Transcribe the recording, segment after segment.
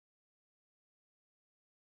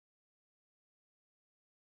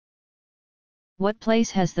What place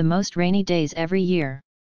has the most rainy days every year?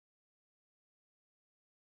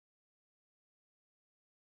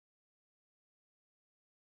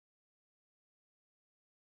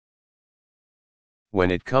 When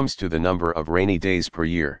it comes to the number of rainy days per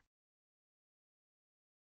year,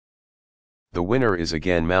 the winner is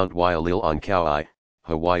again Mount Wailea on Kauai,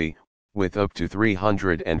 Hawaii, with up to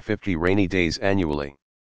 350 rainy days annually.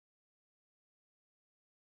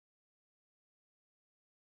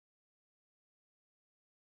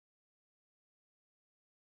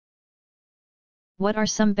 What are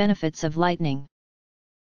some benefits of lightning?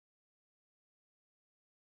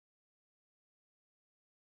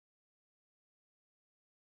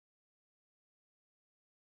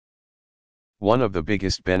 One of the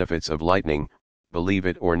biggest benefits of lightning, believe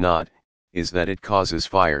it or not, is that it causes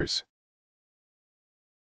fires.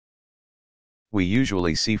 We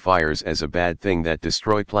usually see fires as a bad thing that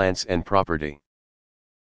destroy plants and property.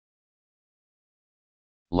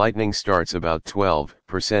 Lightning starts about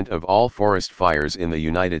 12% of all forest fires in the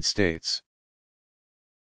United States,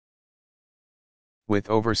 with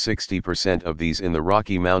over 60% of these in the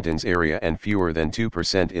Rocky Mountains area and fewer than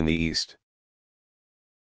 2% in the east.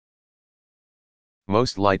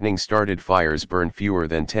 Most lightning-started fires burn fewer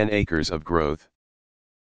than 10 acres of growth.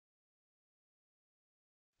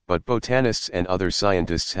 But botanists and other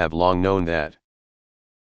scientists have long known that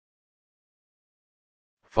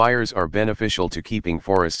fires are beneficial to keeping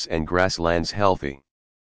forests and grasslands healthy.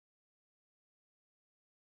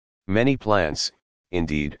 Many plants,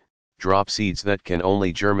 indeed, drop seeds that can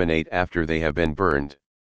only germinate after they have been burned.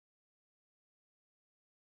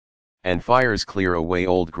 And fires clear away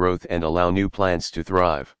old growth and allow new plants to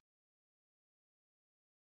thrive.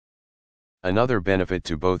 Another benefit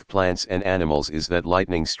to both plants and animals is that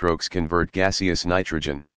lightning strokes convert gaseous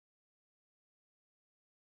nitrogen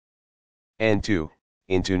N2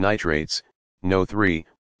 into nitrates, NO3,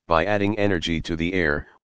 by adding energy to the air,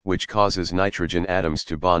 which causes nitrogen atoms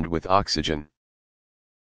to bond with oxygen.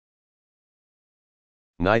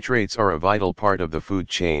 Nitrates are a vital part of the food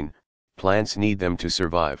chain, plants need them to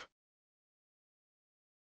survive.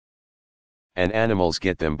 And animals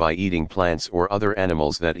get them by eating plants or other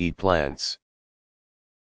animals that eat plants.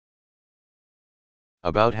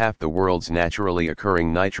 About half the world's naturally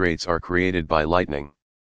occurring nitrates are created by lightning.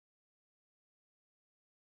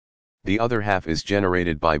 The other half is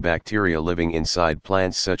generated by bacteria living inside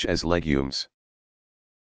plants such as legumes.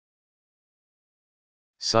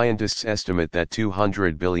 Scientists estimate that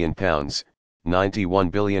 200 billion pounds, 91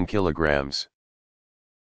 billion kilograms,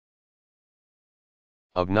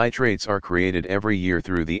 of nitrates are created every year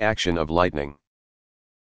through the action of lightning.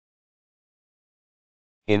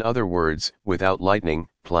 In other words, without lightning,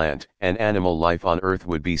 plant and animal life on Earth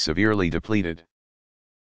would be severely depleted.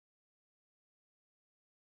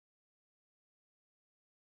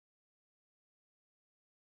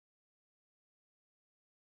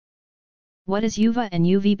 What is UVA and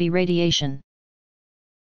UVB radiation?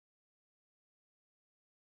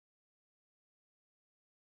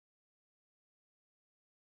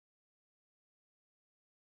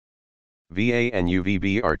 VA and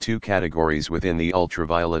UVB are two categories within the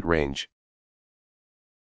ultraviolet range.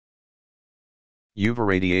 UVA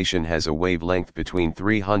radiation has a wavelength between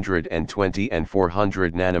 320 and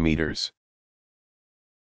 400 nanometers.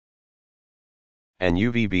 And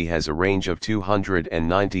UVB has a range of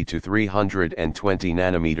 290 to 320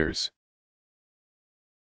 nanometers.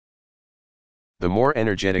 The more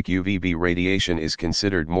energetic UVB radiation is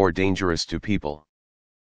considered more dangerous to people,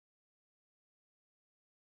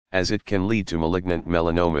 as it can lead to malignant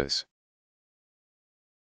melanomas.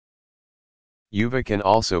 UVA can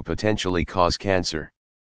also potentially cause cancer,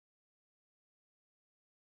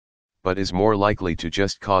 but is more likely to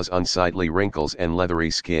just cause unsightly wrinkles and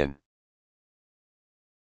leathery skin.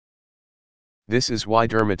 This is why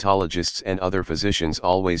dermatologists and other physicians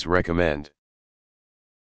always recommend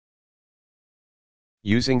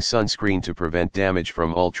using sunscreen to prevent damage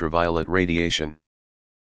from ultraviolet radiation.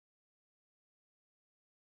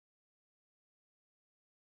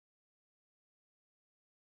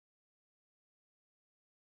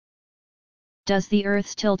 Does the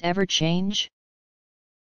Earth's tilt ever change?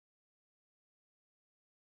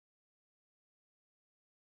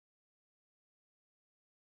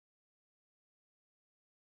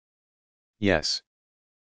 Yes.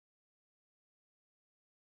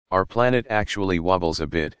 Our planet actually wobbles a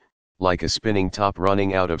bit, like a spinning top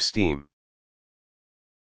running out of steam.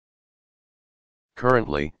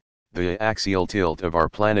 Currently, the axial tilt of our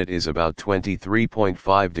planet is about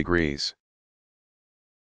 23.5 degrees.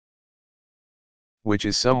 which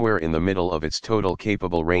is somewhere in the middle of its total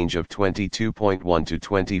capable range of 22.1 to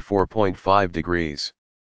 24.5 degrees.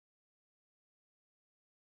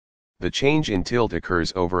 The change in tilt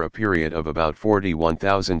occurs over a period of about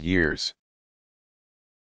 41,000 years.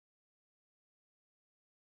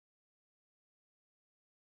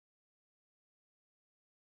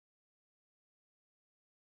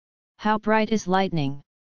 How bright is lightning?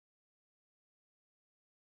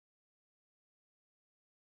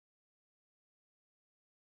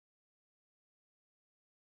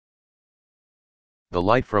 The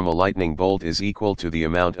light from a lightning bolt is equal to the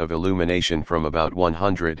amount of illumination from about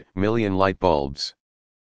 100 million light bulbs.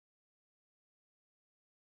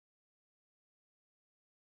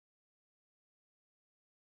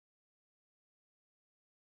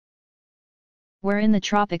 Where in the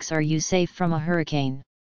tropics are you safe from a hurricane?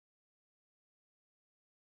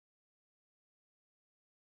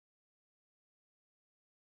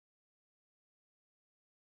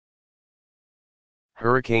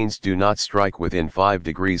 Hurricanes do not strike within 5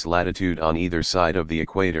 degrees latitude on either side of the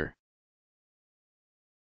equator.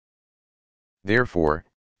 Therefore,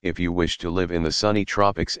 if you wish to live in the sunny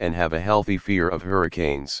tropics and have a healthy fear of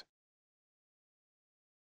hurricanes,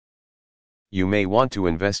 you may want to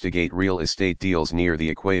investigate real estate deals near the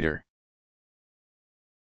equator.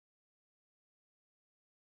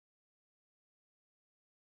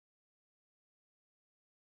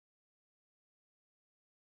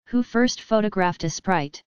 Who first photographed a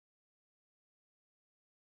sprite?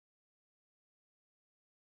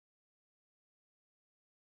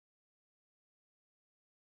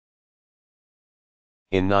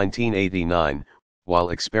 In 1989, while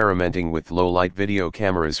experimenting with low-light video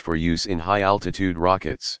cameras for use in high-altitude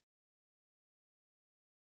rockets,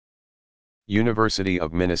 University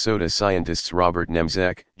of Minnesota scientists Robert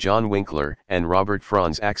Nemzek, John Winkler, and Robert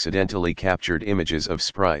Franz accidentally captured images of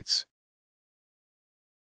sprites.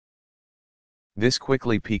 This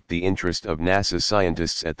quickly piqued the interest of NASA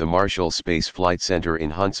scientists at the Marshall Space Flight Center in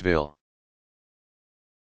Huntsville,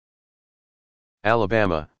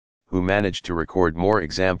 Alabama, who managed to record more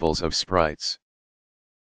examples of sprites.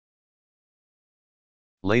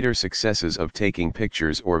 Later successes of taking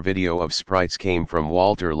pictures or video of sprites came from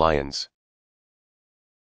Walter Lyons,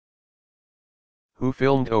 who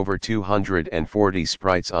filmed over 240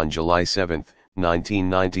 sprites on July 7,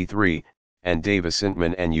 1993, and Dave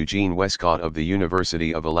Asintman and Eugene Westcott of the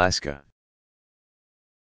University of Alaska,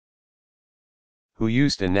 who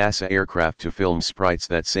used a NASA aircraft to film sprites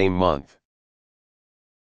that same month.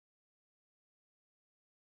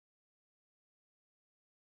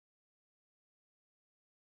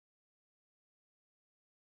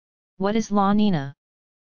 What is La Nina?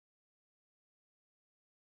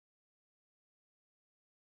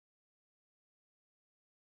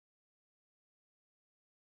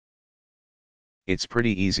 It's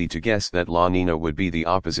pretty easy to guess that La Nina would be the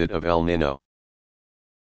opposite of El Niño.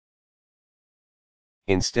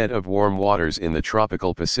 Instead of warm waters in the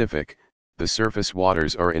tropical Pacific, the surface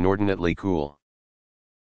waters are inordinately cool.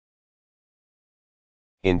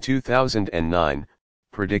 In 2009,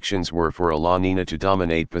 predictions were for a La Nina to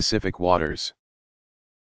dominate Pacific waters.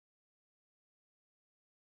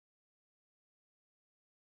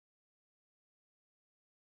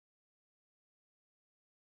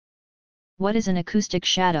 What is an acoustic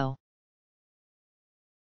shadow?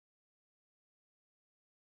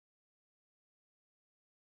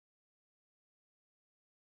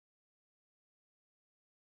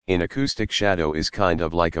 An acoustic shadow is kind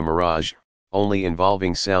of like a mirage, only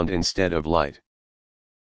involving sound instead of light.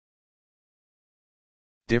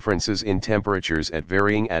 Differences in temperatures at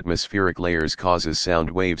varying atmospheric layers causes sound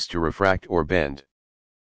waves to refract or bend.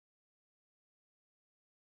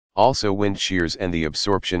 Also, wind shears and the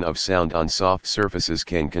absorption of sound on soft surfaces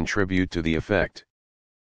can contribute to the effect.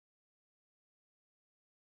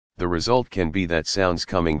 The result can be that sounds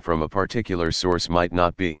coming from a particular source might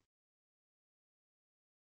not be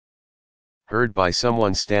heard by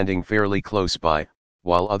someone standing fairly close by,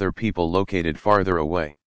 while other people located farther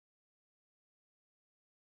away,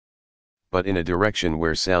 but in a direction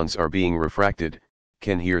where sounds are being refracted,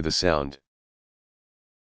 can hear the sound.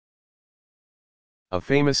 A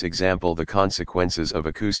famous example, the consequences of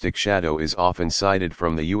acoustic shadow, is often cited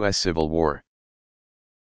from the U.S. Civil War.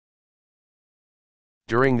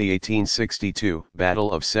 During the 1862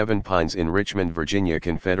 Battle of Seven Pines in Richmond, Virginia,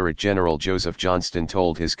 Confederate General Joseph Johnston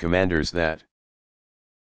told his commanders that,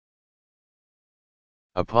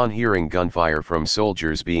 upon hearing gunfire from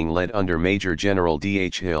soldiers being led under Major General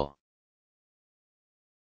D.H. Hill,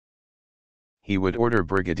 he would order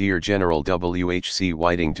Brigadier General W.H.C.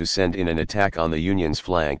 Whiting to send in an attack on the Union's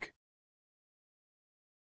flank.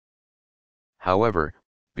 however,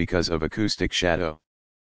 because of acoustic shadow.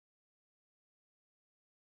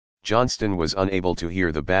 Johnston was unable to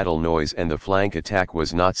hear the battle noise and the flank attack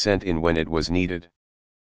was not sent in when it was needed.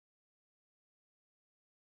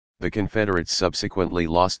 The Confederates subsequently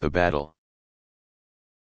lost the battle.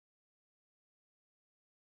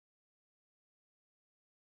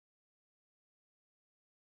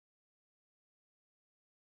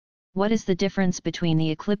 What is the difference between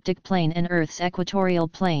the ecliptic plane and Earth's equatorial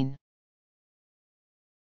plane?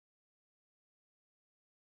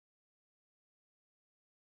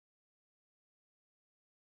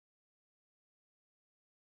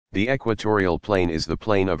 The equatorial plane is the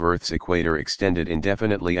plane of Earth's equator extended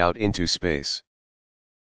indefinitely out into space.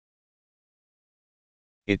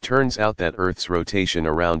 It turns out that Earth's rotation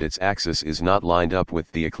around its axis is not lined up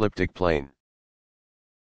with the ecliptic plane.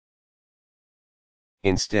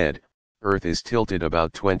 Instead, Earth is tilted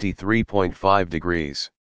about 23.5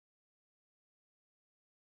 degrees.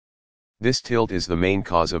 This tilt is the main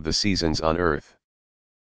cause of the seasons on Earth.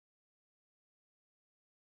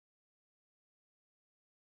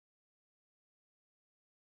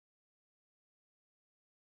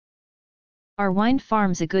 Are wind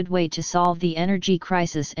farms a good way to solve the energy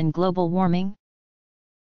crisis and global warming?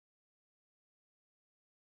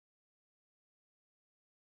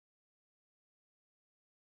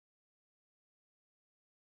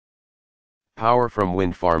 Power from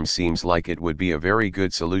wind farms seems like it would be a very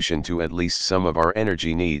good solution to at least some of our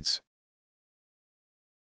energy needs.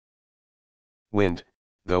 Wind,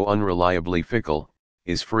 though unreliably fickle,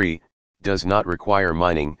 is free, does not require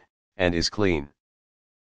mining, and is clean.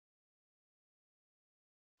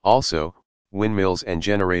 Also, windmills and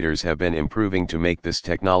generators have been improving to make this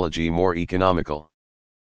technology more economical.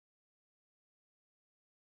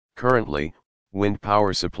 Currently, wind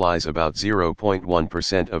power supplies about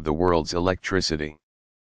 0.1% of the world's electricity.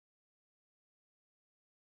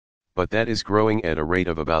 But that is growing at a rate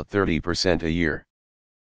of about 30% a year.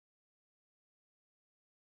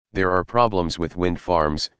 There are problems with wind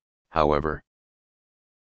farms, however.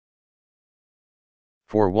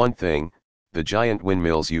 For one thing, the giant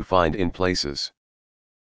windmills you find in places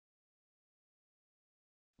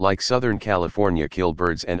like Southern California kill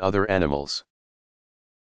birds and other animals.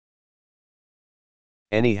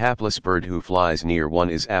 Any hapless bird who flies near one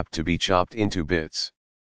is apt to be chopped into bits.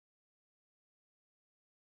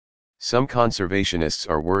 Some conservationists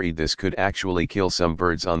are worried this could actually kill some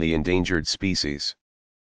birds on the endangered species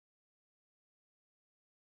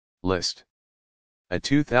list. A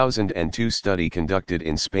 2002 study conducted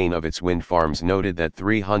in Spain of its wind farms noted that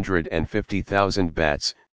 350,000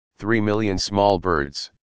 bats, 3 million small birds,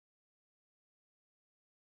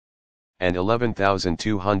 and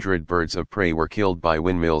 11,200 birds of prey were killed by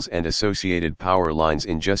windmills and associated power lines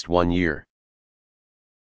in just 1 year.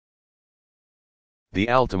 The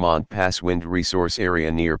Altamont Pass Wind Resource Area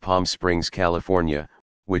near Palm Springs, California,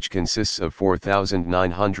 which consists of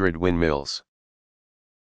 4,900 windmills,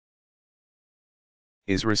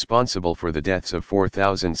 is responsible for the deaths of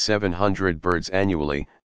 4,700 birds annually,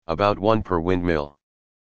 about one per windmill,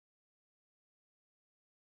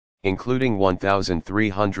 including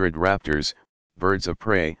 1,300 raptors, birds of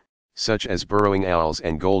prey, such as burrowing owls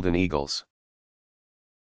and golden eagles.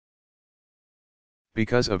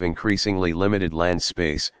 Because of increasingly limited land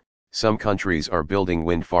space, some countries are building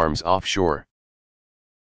wind farms offshore.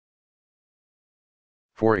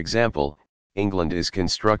 For example, England is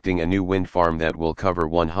constructing a new wind farm that will cover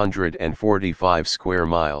 145 square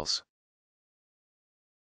miles.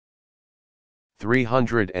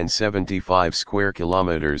 375 square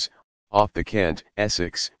kilometers, off the Kent,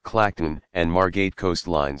 Essex, Clacton, and Margate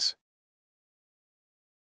coastlines.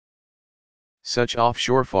 Such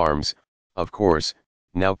offshore farms, of course,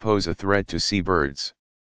 now pose a threat to seabirds.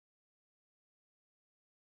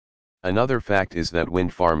 Another fact is that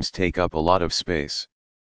wind farms take up a lot of space.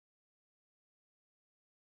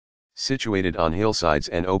 Situated on hillsides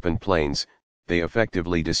and open plains, they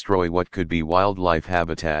effectively destroy what could be wildlife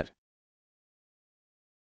habitat.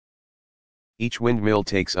 Each windmill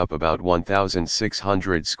takes up about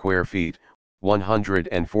 1,600 square feet,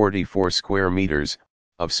 144 square meters,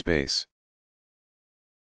 of space.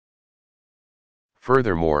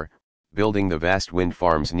 Furthermore, building the vast wind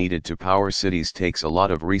farms needed to power cities takes a lot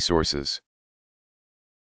of resources,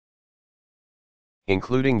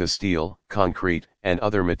 including the steel, concrete, and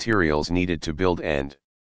other materials needed to build and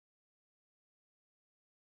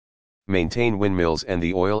maintain windmills and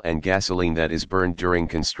the oil and gasoline that is burned during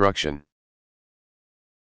construction.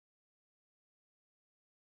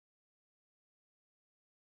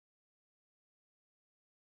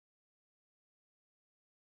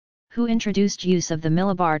 Who introduced use of the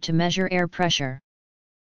millibar to measure air pressure?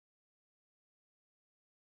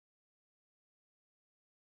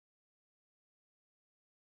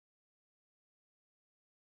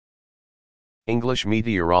 English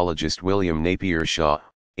meteorologist William Napier Shaw,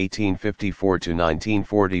 1854 to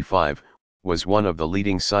 1945, was one of the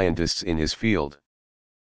leading scientists in his field,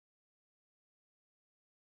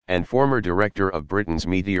 and former director of Britain's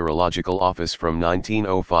Meteorological Office from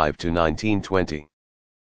 1905 to 1920.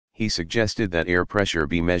 He suggested that air pressure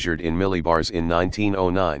be measured in millibars in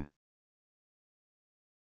 1909.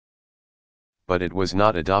 But it was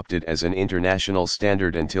not adopted as an international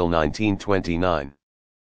standard until 1929.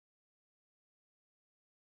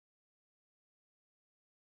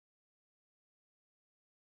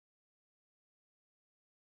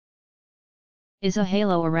 Is a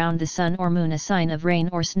halo around the sun or moon a sign of rain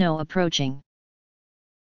or snow approaching?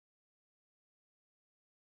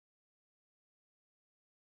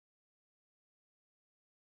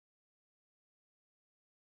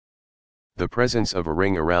 The presence of a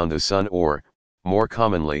ring around the sun or, more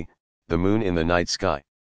commonly, the moon in the night sky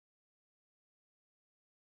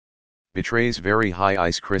betrays very high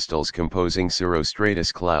ice crystals composing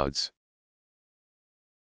cirrostratus clouds.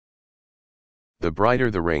 The brighter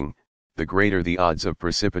the ring, the greater the odds of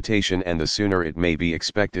precipitation and the sooner it may be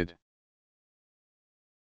expected.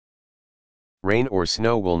 Rain or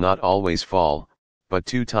snow will not always fall, but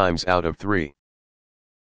 2 times out of 3.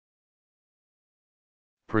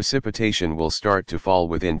 Precipitation will start to fall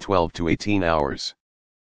within 12 to 18 hours.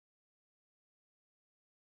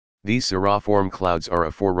 These cirriform clouds are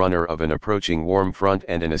a forerunner of an approaching warm front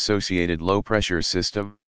and an associated low-pressure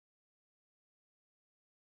system.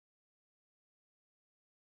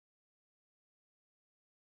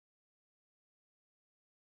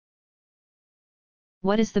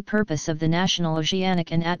 What is the purpose of the National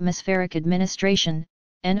Oceanic and Atmospheric Administration,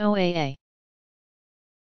 NOAA?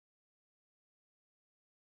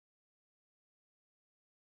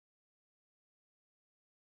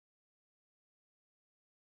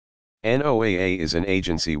 NOAA is an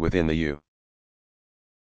agency within the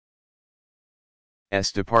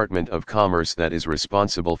U.S. Department of Commerce that is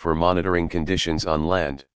responsible for monitoring conditions on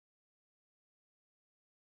land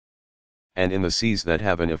and in the seas that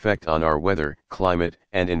have an effect on our weather, climate,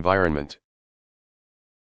 and environment.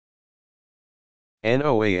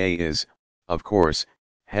 NOAA is, of course,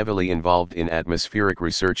 heavily involved in atmospheric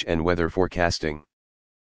research and weather forecasting.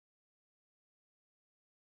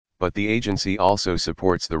 But the agency also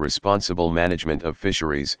supports the responsible management of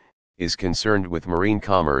fisheries, is concerned with marine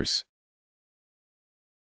commerce,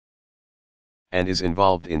 and is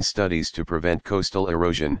involved in studies to prevent coastal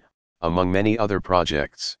erosion, among many other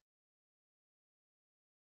projects.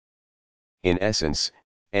 In essence,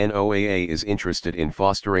 NOAA is interested in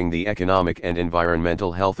fostering the economic and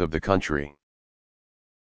environmental health of the country,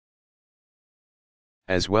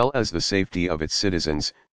 as well as the safety of its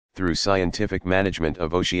citizens, through scientific management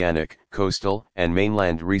of oceanic, coastal, and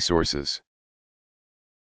mainland resources.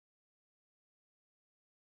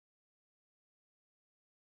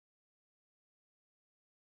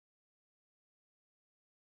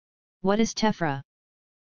 What is tephra?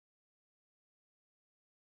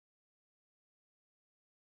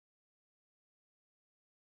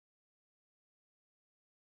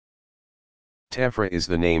 Tephra is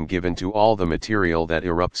the name given to all the material that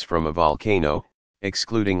erupts from a volcano,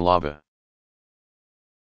 excluding lava.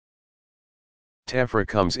 Tephra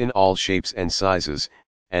comes in all shapes and sizes,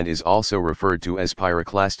 and is also referred to as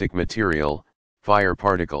pyroclastic material, fire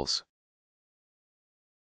particles.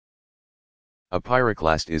 A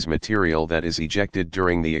pyroclast is material that is ejected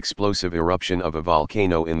during the explosive eruption of a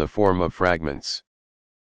volcano in the form of fragments.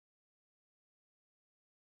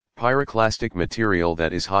 Pyroclastic material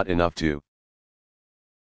that is hot enough to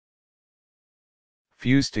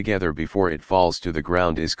fuse together before it falls to the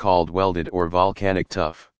ground is called welded or volcanic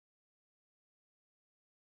tuff.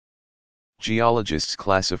 Geologists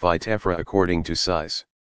classify tephra according to size.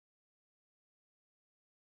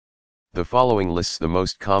 The following lists the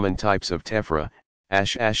most common types of tephra.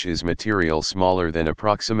 Ash is material smaller than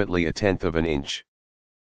approximately 1/10 of an inch.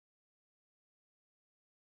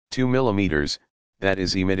 2 mm, that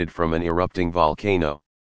is emitted from an erupting volcano.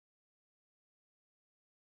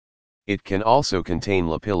 It can also contain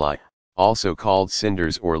lapilli, also called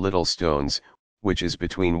cinders or little stones, which is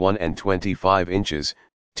between 1 and 25 inches,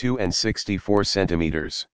 2 and 64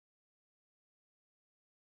 centimeters.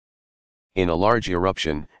 In a large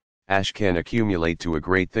eruption, ash can accumulate to a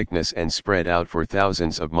great thickness and spread out for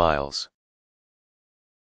thousands of miles,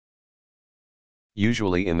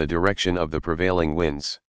 usually in the direction of the prevailing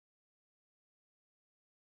winds.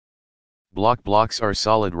 Blocks are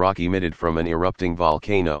solid rock emitted from an erupting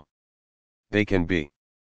volcano. They can be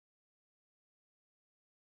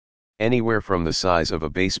anywhere from the size of a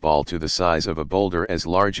baseball to the size of a boulder as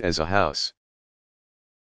large as a house.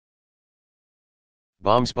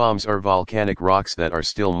 Bombs are volcanic rocks that are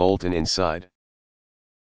still molten inside.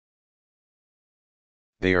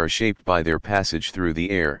 They are shaped by their passage through the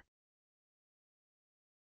air.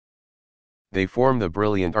 They form the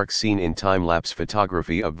brilliant arc seen in time-lapse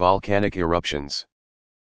photography of volcanic eruptions.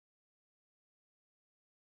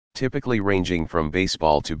 Typically ranging from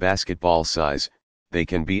baseball to basketball size, they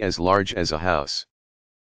can be as large as a house.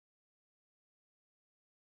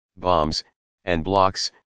 Bombs, and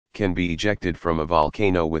blocks, can be ejected from a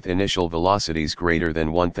volcano with initial velocities greater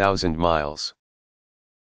than 1,000 miles.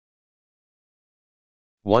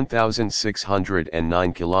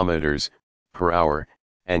 1,609 kilometers per hour,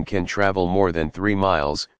 and can travel more than 3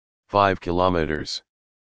 miles, 5 kilometers.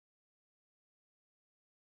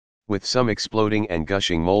 With some exploding and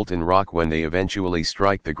gushing molten rock when they eventually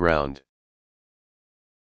strike the ground.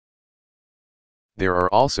 There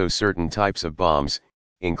are also certain types of bombs,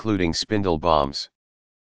 including spindle bombs.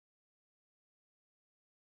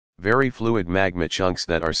 Very fluid magma chunks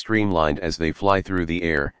that are streamlined as they fly through the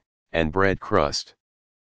air, and bread crust,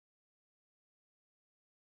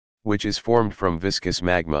 which is formed from viscous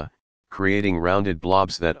magma, creating rounded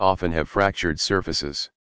blobs that often have fractured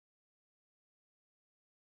surfaces.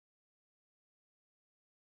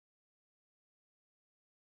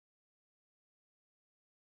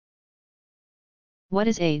 What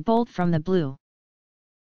is a bolt from the blue?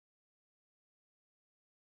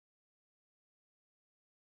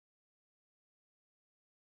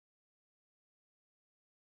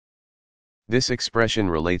 This expression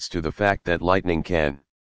relates to the fact that lightning can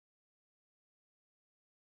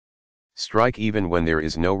strike even when there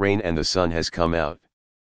is no rain and the sun has come out.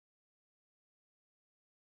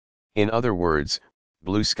 In other words,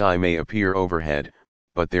 blue sky may appear overhead,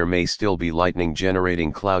 but there may still be lightning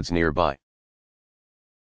generating clouds nearby.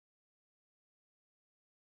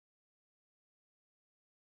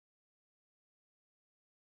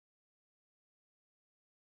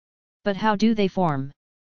 But how do they form?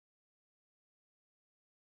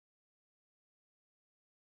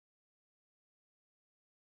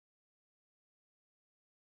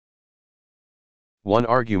 One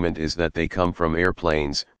argument is that they come from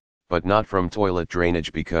airplanes, but not from toilet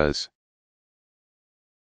drainage because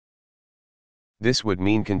this would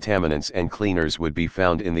mean contaminants and cleaners would be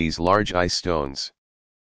found in these large ice stones.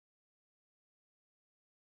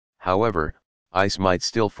 However, ice might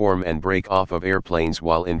still form and break off of airplanes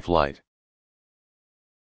while in flight.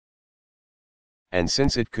 And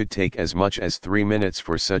since it could take as much as 3 minutes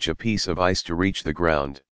for such a piece of ice to reach the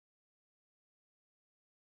ground,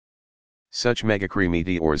 such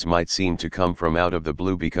meteors might seem to come from out of the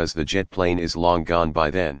blue because the jet plane is long gone by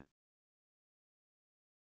then.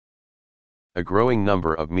 A growing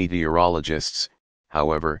number of meteorologists,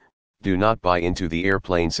 however, do not buy into the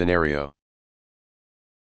airplane scenario.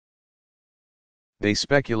 They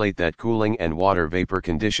speculate that cooling and water vapor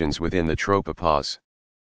conditions within the tropopause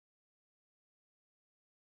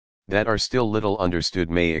that are still little understood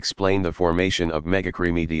may explain the formation of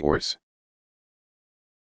meteors.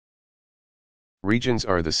 Regions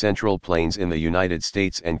are the Central Plains in the United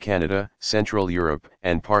States and Canada, Central Europe,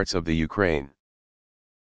 and parts of the Ukraine,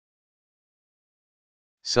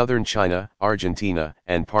 Southern China, Argentina,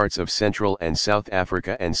 and parts of Central and South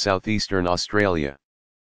Africa and southeastern Australia.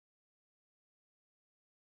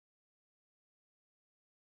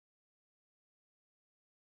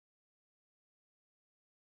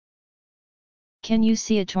 Can you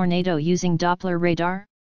see a tornado using Doppler radar?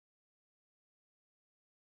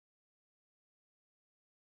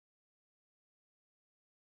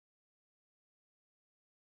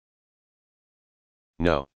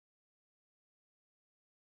 No.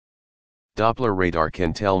 Doppler radar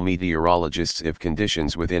can tell meteorologists if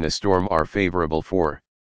conditions within a storm are favorable for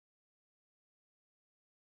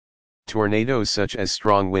tornadoes such as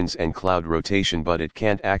strong winds and cloud rotation, but it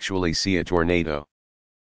can't actually see a tornado.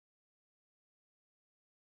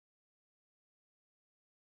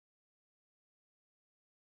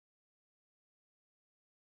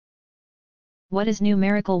 What is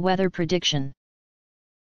numerical weather prediction?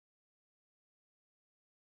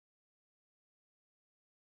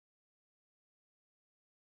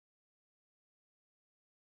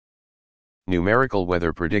 Numerical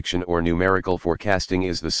weather prediction or numerical forecasting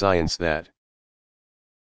is the science that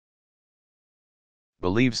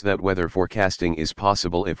believes that weather forecasting is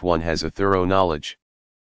possible if one has a thorough knowledge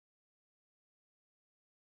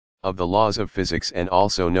of the laws of physics and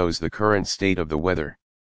also knows the current state of the weather.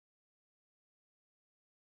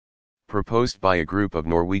 proposed by a group of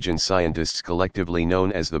Norwegian scientists collectively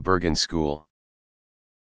known as the Bergen School.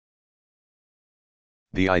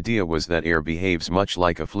 The idea was that air behaves much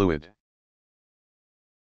like a fluid,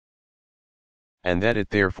 and that it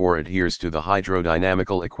therefore adheres to the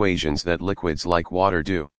hydrodynamical equations that liquids like water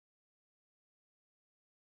do.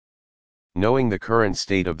 Knowing the current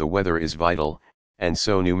state of the weather is vital, and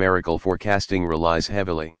so numerical forecasting relies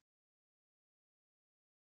heavily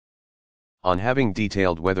on having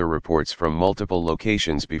detailed weather reports from multiple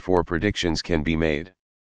locations before predictions can be made.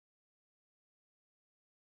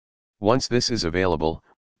 Once this is available,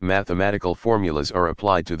 mathematical formulas are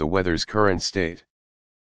applied to the weather's current state.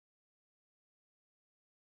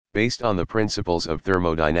 Based on the principles of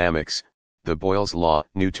thermodynamics, the Boyle's law,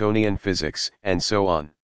 Newtonian physics, and so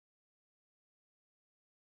on.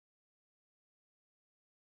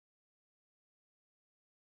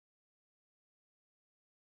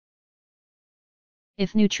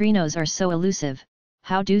 If neutrinos are so elusive,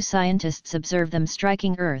 how do scientists observe them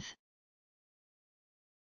striking Earth?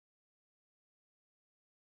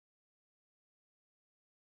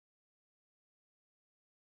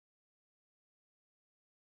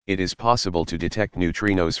 It is possible to detect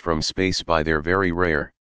neutrinos from space by their very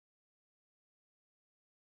rare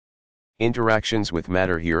interactions with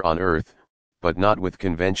matter here on Earth, but not with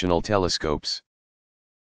conventional telescopes.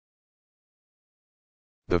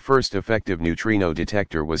 The first effective neutrino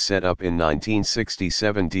detector was set up in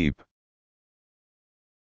 1967 deep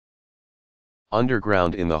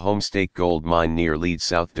underground in the Homestake gold mine near Leeds,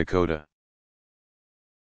 South Dakota.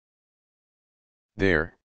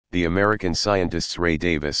 There, the American scientists Ray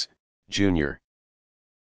Davis, Jr.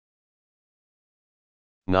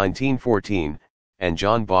 1914, and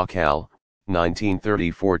John Bockall,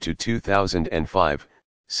 1934 to 2005,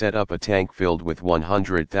 set up a tank filled with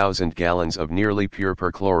 100,000 gallons of nearly pure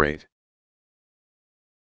perchlorate,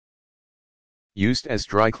 used as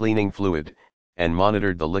dry cleaning fluid, and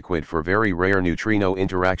monitored the liquid for very rare neutrino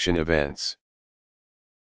interaction events.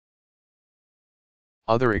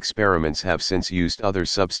 Other experiments have since used other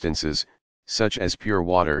substances, such as pure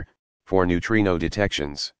water, for neutrino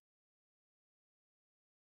detections.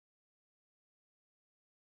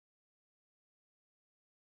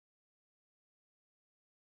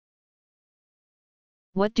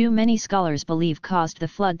 What do many scholars believe caused the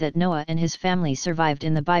flood that Noah and his family survived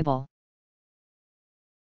in the Bible?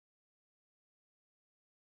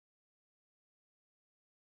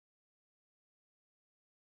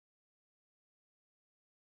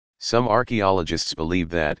 Some archaeologists believe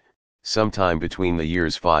that, sometime between the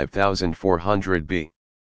years 5400 BCE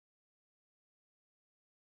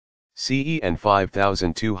and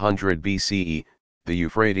 5200 BCE, the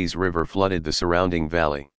Euphrates River flooded the surrounding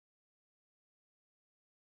valley,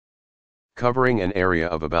 covering an area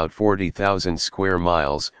of about 40,000 square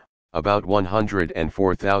miles, about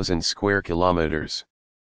 104,000 square kilometers.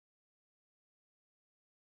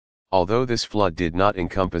 Although this flood did not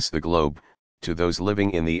encompass the globe, to those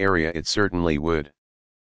living in the area it certainly would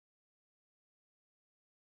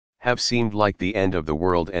have seemed like the end of the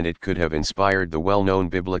world, and it could have inspired the well-known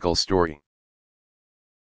biblical story.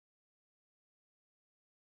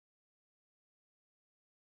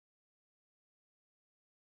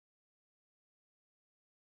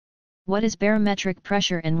 What is barometric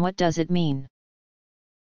pressure and what does it mean?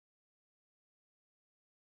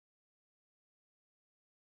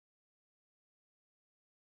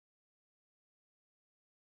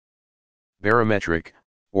 Barometric,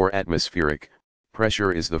 or atmospheric,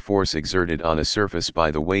 pressure is the force exerted on a surface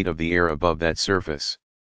by the weight of the air above that surface,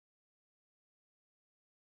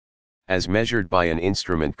 as measured by an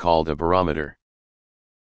instrument called a barometer.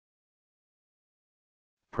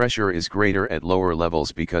 Pressure is greater at lower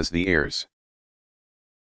levels because the air's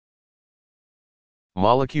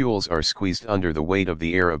molecules are squeezed under the weight of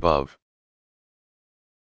the air above.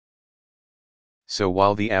 So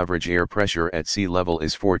while the average air pressure at sea level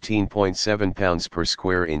is 14.7 pounds per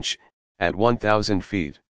square inch, at 1,000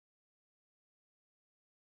 feet,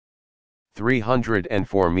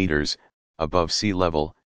 304 meters, above sea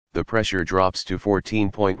level, the pressure drops to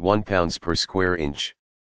 14.1 pounds per square inch.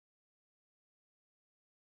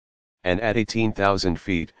 And at 18,000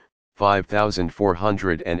 feet,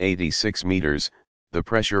 5,486 meters, the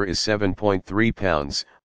pressure is 7.3 pounds,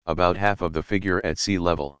 about half of the figure at sea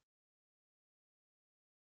level.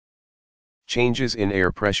 Changes in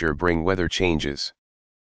air pressure bring weather changes.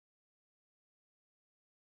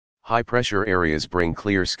 High-pressure areas bring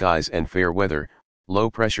clear skies and fair weather,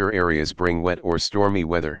 low-pressure areas bring wet or stormy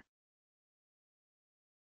weather.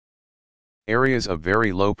 Areas of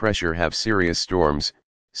very low pressure have serious storms,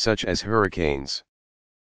 such as hurricanes.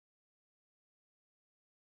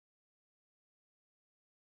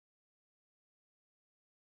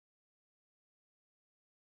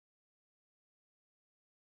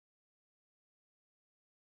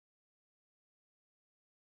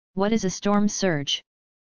 What is a storm surge?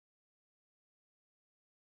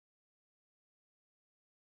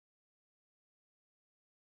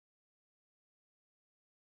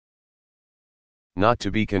 Not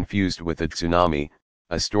to be confused with a tsunami,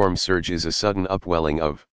 a storm surge is a sudden upwelling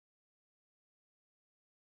of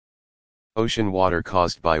ocean water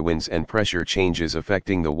caused by winds and pressure changes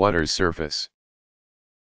affecting the water's surface.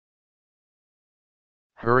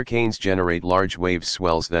 Hurricanes generate large wave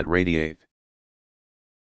swells that radiate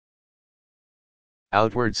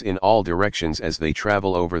outwards in all directions as they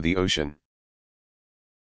travel over the ocean.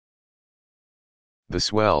 The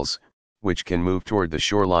swells, which can move toward the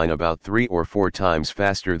shoreline about 3 or 4 times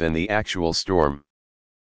faster than the actual storm,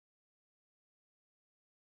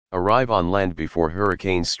 arrive on land before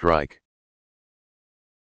hurricanes strike.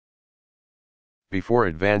 Before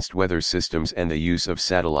advanced weather systems and the use of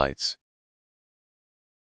satellites,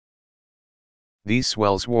 these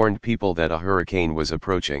swells warned people that a hurricane was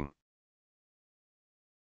approaching.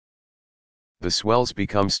 The swells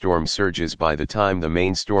become storm surges by the time the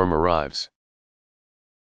main storm arrives,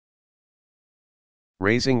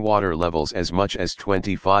 raising water levels as much as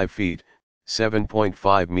 25 feet,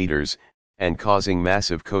 7.5 meters, and causing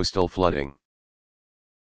massive coastal flooding.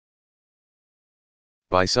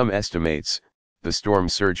 By some estimates, the storm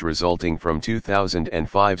surge resulting from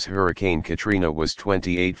 2005's Hurricane Katrina was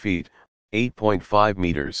 28 feet, 8.5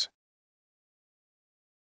 meters.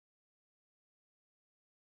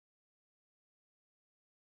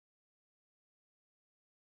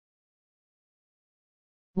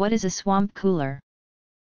 What is a swamp cooler?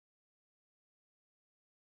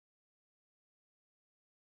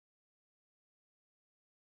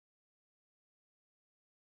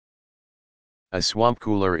 A swamp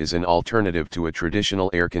cooler is an alternative to a traditional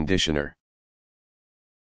air conditioner.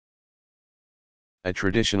 A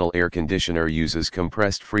traditional air conditioner uses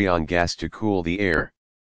compressed freon gas to cool the air.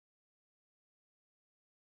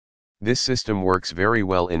 This system works very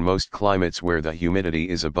well in most climates where the humidity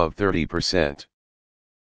is above 30%.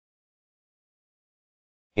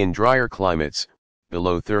 In drier climates,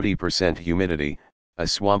 below 30% humidity, a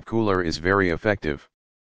swamp cooler is very effective.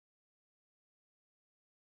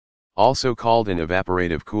 Also called an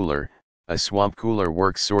evaporative cooler, a swamp cooler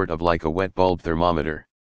works sort of like a wet bulb thermometer.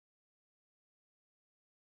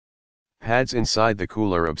 Pads inside the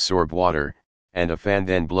cooler absorb water, and a fan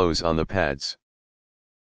then blows on the pads,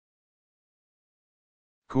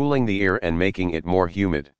 cooling the air and making it more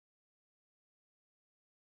humid.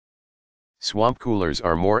 Swamp coolers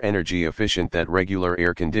are more energy efficient than regular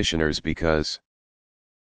air conditioners because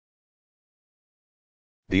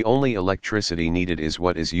the only electricity needed is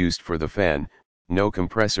what is used for the fan, no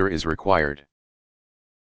compressor is required.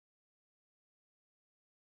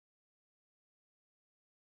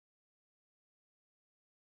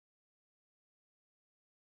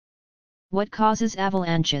 What causes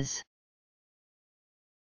avalanches?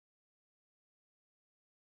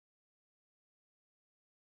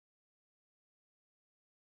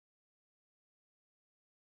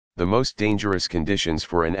 The most dangerous conditions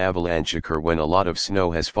for an avalanche occur when a lot of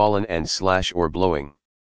snow has fallen and slash or blowing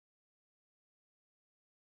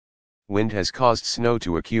wind has caused snow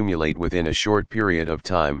to accumulate within a short period of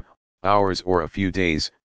time, hours or a few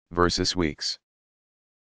days, versus weeks.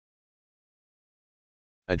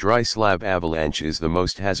 A dry slab avalanche is the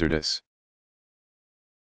most hazardous.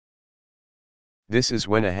 This is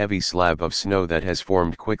when a heavy slab of snow that has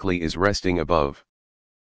formed quickly is resting above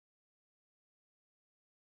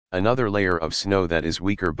another layer of snow that is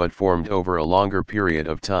weaker but formed over a longer period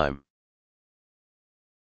of time.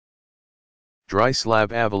 Dry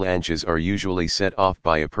slab avalanches are usually set off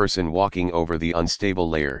by a person walking over the unstable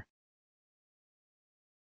layer.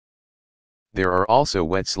 There are also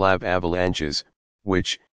wet slab avalanches,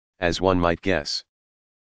 which, as one might guess,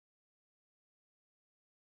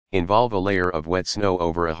 involve a layer of wet snow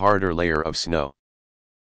over a harder layer of snow.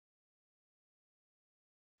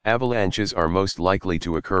 Avalanches are most likely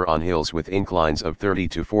to occur on hills with inclines of 30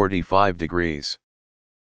 to 45 degrees.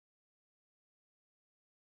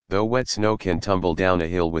 Though wet snow can tumble down a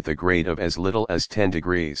hill with a grade of as little as 10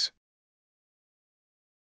 degrees.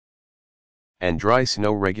 And dry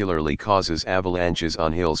snow regularly causes avalanches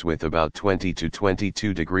on hills with about 20 to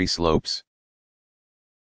 22 degree slopes.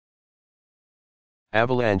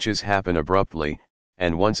 Avalanches happen abruptly,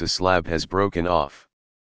 and once a slab has broken off,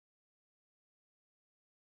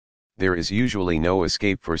 there is usually no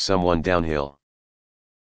escape for someone downhill.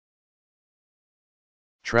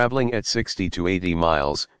 Traveling at 60 to 80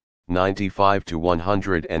 miles, 95 to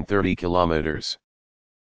 130 kilometers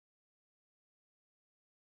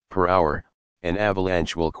per hour, an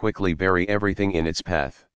avalanche will quickly bury everything in its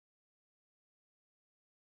path.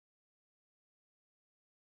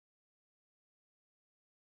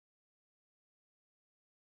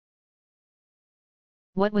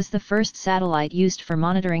 What was the first satellite used for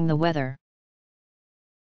monitoring the weather?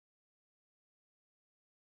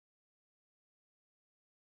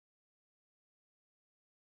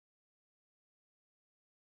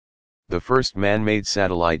 The first man-made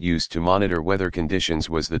satellite used to monitor weather conditions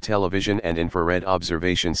was the television and infrared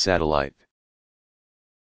observation satellite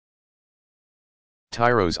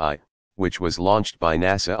TIROS I, which was launched by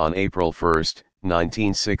NASA on April 1,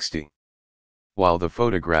 1960. While the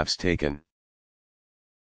photographs taken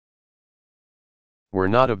were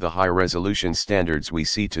not of the high-resolution standards we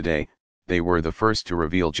see today, they were the first to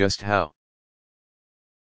reveal just how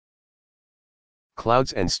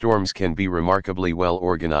clouds and storms can be remarkably well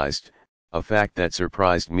organized, a fact that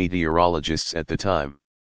surprised meteorologists at the time.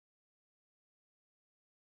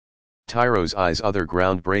 TIROS I's other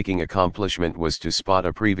groundbreaking accomplishment was to spot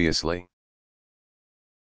a previously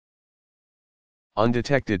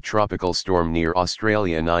undetected tropical storm near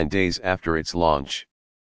Australia 9 days after its launch.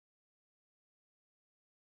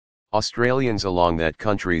 Australians along that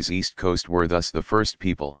country's east coast were thus the first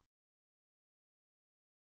people,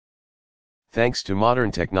 thanks to modern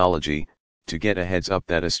technology, to get a heads up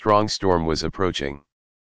that a strong storm was approaching.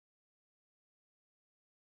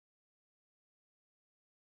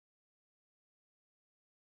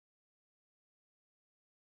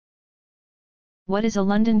 What is a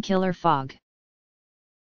London killer fog?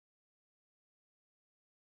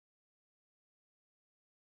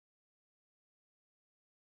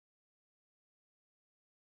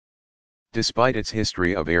 Despite its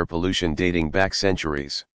history of air pollution dating back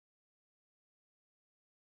centuries,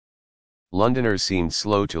 Londoners seemed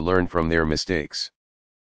slow to learn from their mistakes.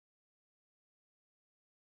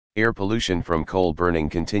 Air pollution from coal burning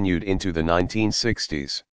continued into the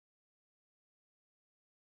 1960s.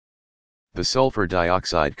 The sulfur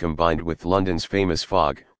dioxide combined with London's famous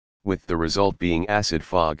fog, with the result being acid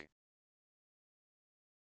fog.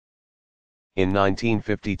 In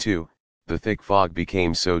 1952, the thick fog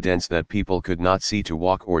became so dense that people could not see to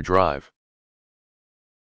walk or drive.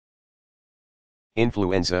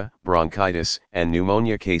 Influenza, bronchitis, and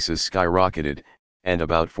pneumonia cases skyrocketed, and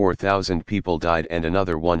about 4,000 people died and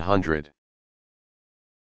another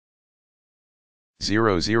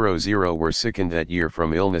 100,000 were sickened that year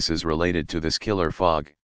from illnesses related to this killer fog.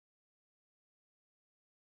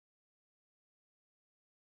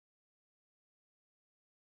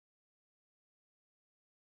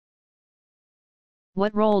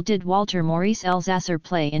 What role did Walter Maurice Elsasser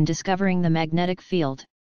play in discovering the magnetic field?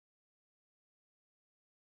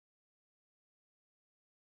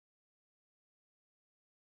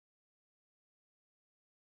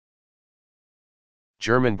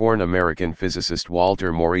 German-born American physicist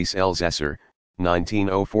Walter Maurice Elsasser,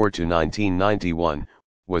 1904 to 1991,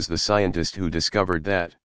 was the scientist who discovered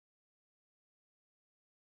that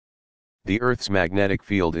the Earth's magnetic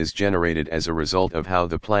field is generated as a result of how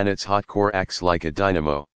the planet's hot core acts like a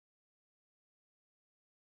dynamo.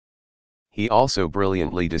 He also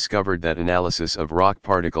brilliantly discovered that analysis of rock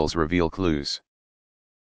particles reveal clues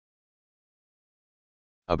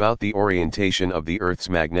about the orientation of the Earth's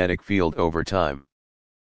magnetic field over time,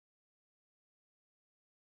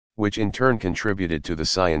 which in turn contributed to the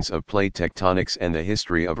science of plate tectonics and the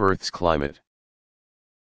history of Earth's climate.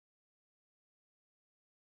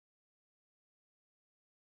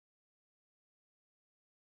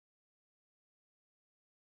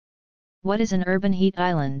 What is an urban heat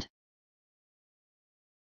island?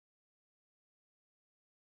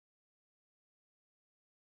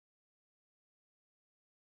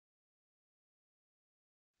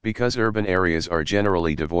 Because urban areas are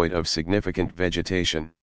generally devoid of significant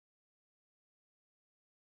vegetation,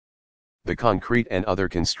 the concrete and other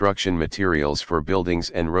construction materials for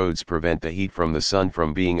buildings and roads prevent the heat from the sun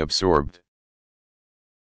from being absorbed.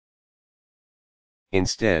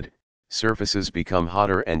 Instead, surfaces become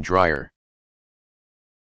hotter and drier.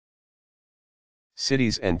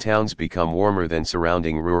 Cities and towns become warmer than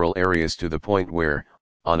surrounding rural areas to the point where,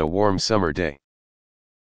 on a warm summer day,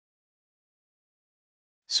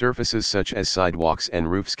 surfaces such as sidewalks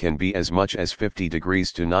and roofs can be as much as 50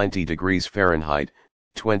 degrees to 90 degrees Fahrenheit,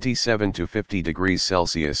 27 to 50 degrees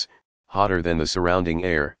Celsius, hotter than the surrounding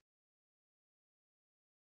air.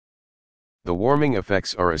 The warming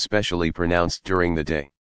effects are especially pronounced during the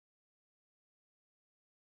day,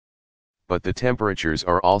 but the temperatures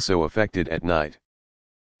are also affected at night.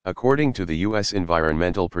 According to the U.S.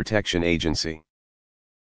 Environmental Protection Agency,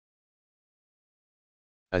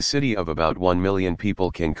 a city of about 1 million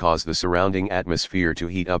people can cause the surrounding atmosphere to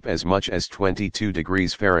heat up as much as 22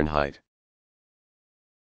 degrees Fahrenheit.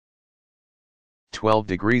 12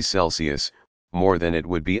 degrees Celsius, more than it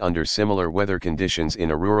would be under similar weather conditions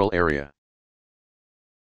in a rural area.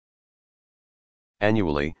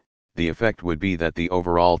 Annually, the effect would be that the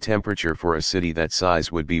overall temperature for a city that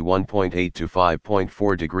size would be 1.8 to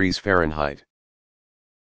 5.4 degrees Fahrenheit.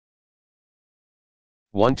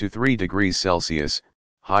 1 to 3 degrees Celsius,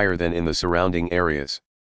 higher than in the surrounding areas.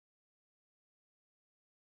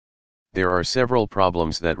 There are several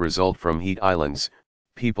problems that result from heat islands.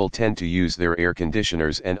 People tend to use their air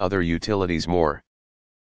conditioners and other utilities more,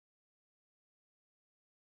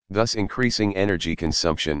 thus increasing energy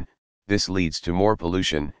consumption. This leads to more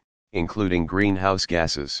pollution, including greenhouse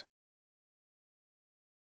gases.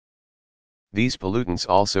 These pollutants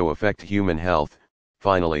also affect human health.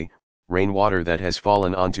 Finally, rainwater that has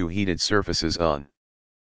fallen onto heated surfaces on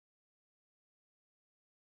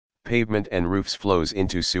pavement and roofs flows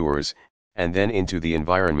into sewers, and then into the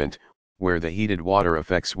environment, where the heated water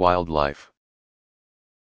affects wildlife.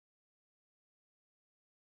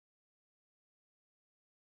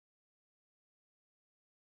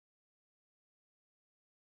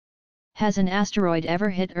 Has an asteroid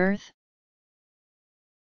ever hit Earth?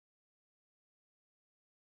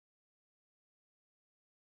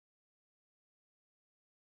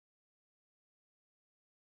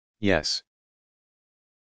 Yes.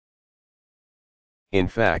 In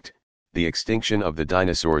fact, the extinction of the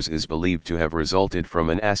dinosaurs is believed to have resulted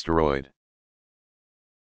from an asteroid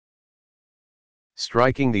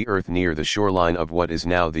striking the Earth near the shoreline of what is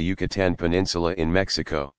now the Yucatan Peninsula in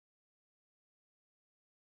Mexico.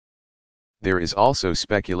 There is also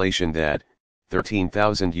speculation that,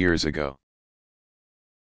 13,000 years ago,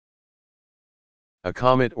 a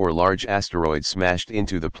comet or large asteroid smashed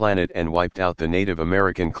into the planet and wiped out the Native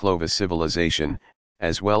American Clovis civilization,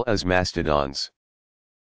 as well as mastodons,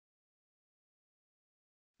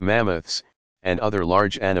 mammoths, and other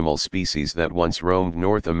large animal species that once roamed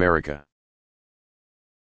North America.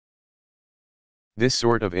 This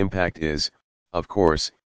sort of impact is, of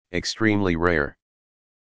course, extremely rare.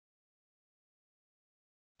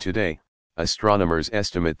 Today, astronomers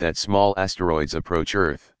estimate that small asteroids approach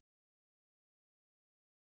Earth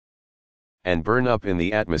and burn up in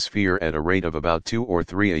the atmosphere at a rate of about 2 or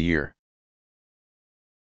 3 a year.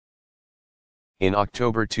 In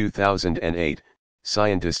October 2008,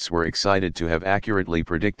 scientists were excited to have accurately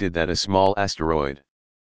predicted that a small asteroid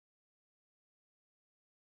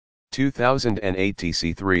 2008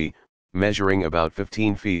 TC3, measuring about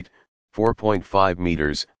 15 feet, 4.5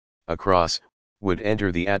 meters, across, would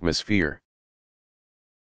enter the atmosphere.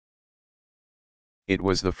 It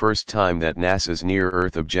was the first time that NASA's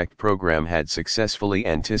Near-Earth Object program had successfully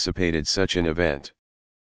anticipated such an event.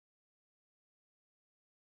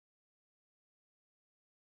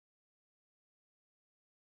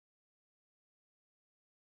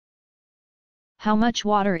 How much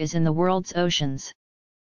water is in the world's oceans?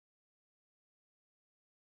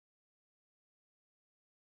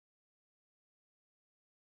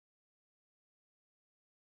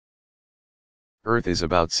 Earth is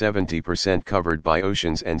about 70% covered by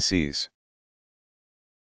oceans and seas.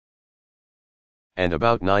 And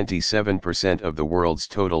about 97% of the world's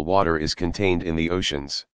total water is contained in the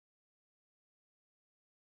oceans.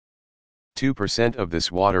 2% of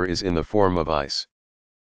this water is in the form of ice.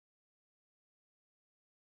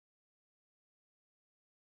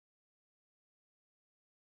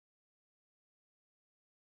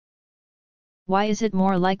 Why is it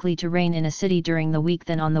more likely to rain in a city during the week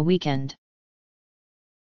than on the weekend?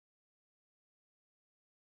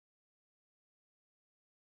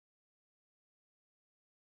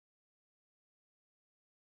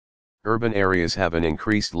 Urban areas have an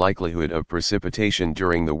increased likelihood of precipitation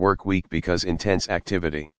during the work week because intense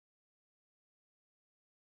activity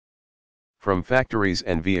from factories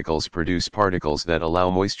and vehicles produce particles that allow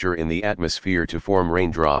moisture in the atmosphere to form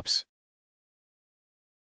raindrops.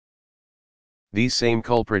 These same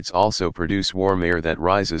culprits also produce warm air that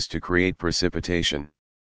rises to create precipitation.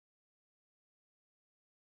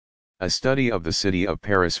 A study of the city of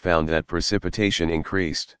Paris found that precipitation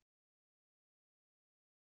increased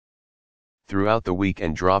throughout the week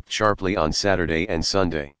and dropped sharply on Saturday and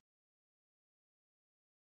Sunday.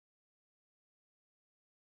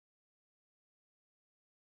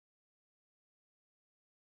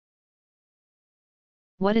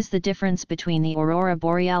 What is the difference between the aurora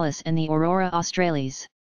borealis and the aurora australis?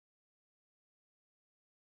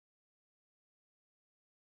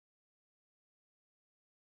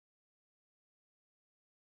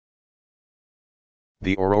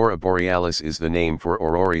 The aurora borealis is the name for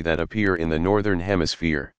aurorae that appear in the northern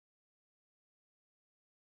hemisphere,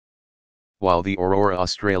 while the aurora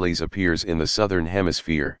australis appears in the southern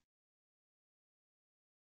hemisphere.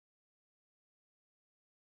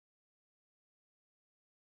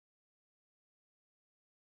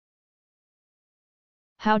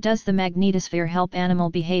 How does the magnetosphere help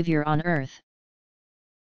animal behavior on Earth?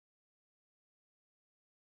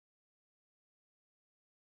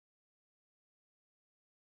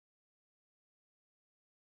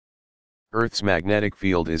 Earth's magnetic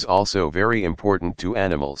field is also very important to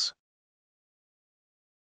animals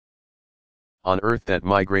on Earth that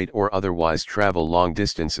migrate or otherwise travel long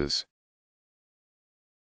distances.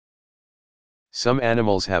 Some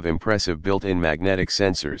animals have impressive built-in magnetic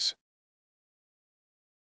sensors.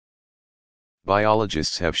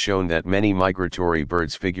 Biologists have shown that many migratory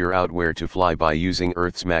birds figure out where to fly by using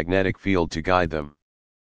Earth's magnetic field to guide them.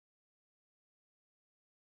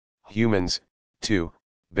 Humans, too,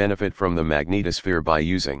 benefit from the magnetosphere by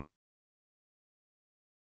using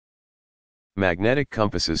magnetic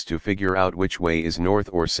compasses to figure out which way is north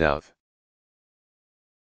or south.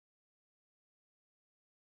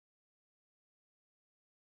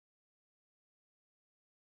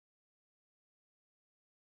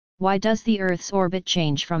 Why does the Earth's orbit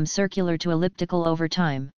change from circular to elliptical over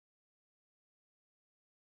time?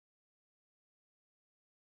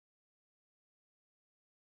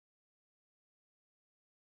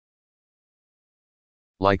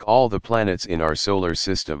 Like all the planets in our solar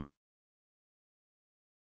system,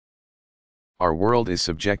 our world is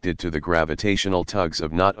subjected to the gravitational tugs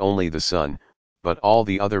of not only the Sun, but all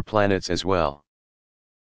the other planets as well.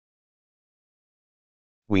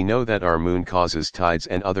 We know that our moon causes tides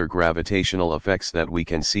and other gravitational effects that we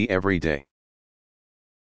can see every day.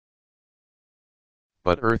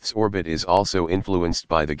 But Earth's orbit is also influenced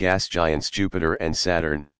by the gas giants Jupiter and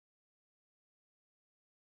Saturn.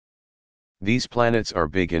 These planets are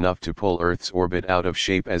big enough to pull Earth's orbit out of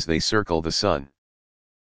shape as they circle the Sun.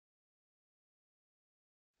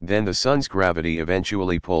 Then the Sun's gravity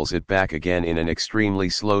eventually pulls it back again in an extremely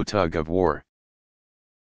slow tug of war.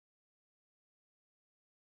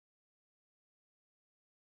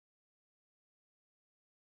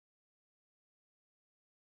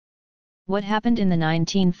 What happened in the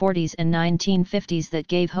 1940s and 1950s that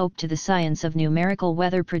gave hope to the science of numerical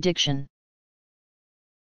weather prediction?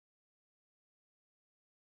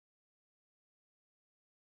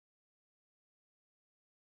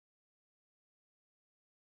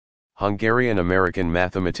 Hungarian-American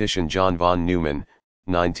mathematician John von Neumann,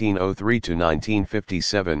 1903 to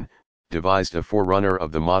 1957, devised a forerunner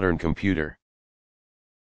of the modern computer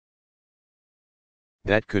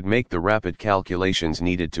that could make the rapid calculations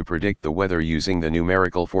needed to predict the weather using the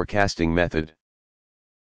numerical forecasting method.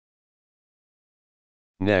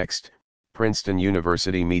 Next, Princeton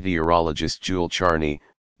University meteorologist Jules Charny,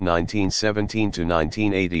 1917 to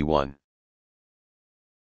 1981.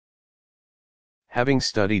 Having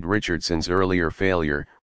studied Richardson's earlier failure,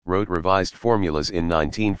 wrote revised formulas in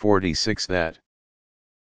 1946 that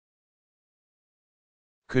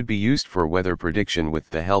could be used for weather prediction with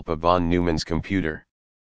the help of von Neumann's computer.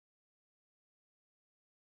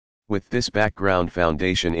 With this background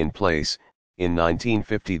foundation in place, in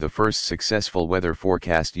 1950 the first successful weather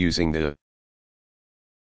forecast using the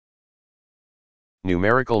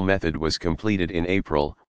numerical method was completed in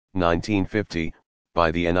April, 1950,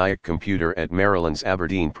 by the ENIAC computer at Maryland's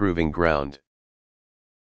Aberdeen Proving Ground.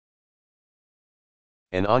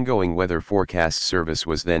 An ongoing weather forecast service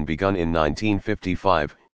was then begun in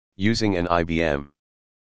 1955, using an IBM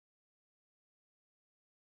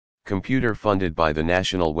computer funded by the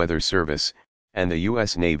National Weather Service, and the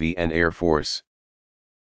U.S. Navy and Air Force.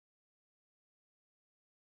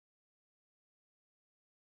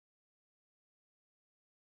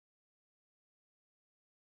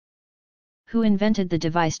 Who invented the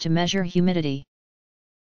device to measure humidity?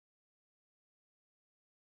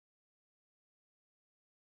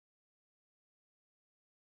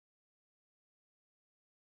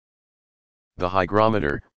 The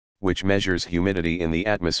hygrometer, which measures humidity in the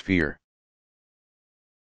atmosphere,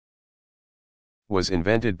 was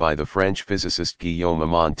invented by the French physicist Guillaume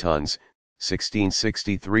Aimon Tons,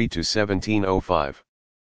 1663 to 1705.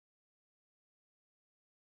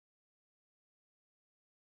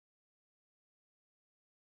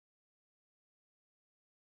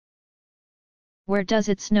 Where does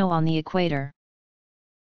it snow on the equator?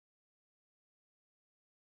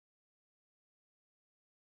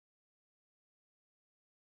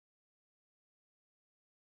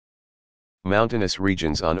 Mountainous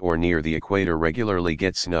regions on or near the equator regularly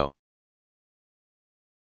get snow.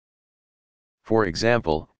 For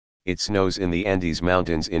example, it snows in the Andes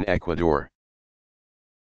Mountains in Ecuador.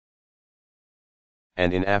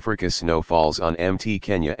 And in Africa snow falls on Mt.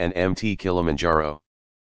 Kenya and Mt. Kilimanjaro.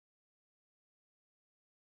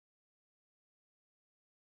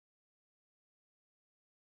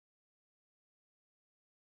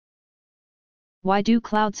 Why do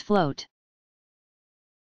clouds float?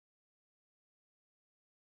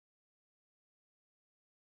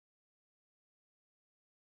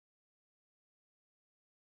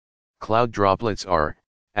 Cloud droplets are,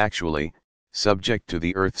 actually, subject to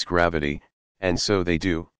the Earth's gravity, and so they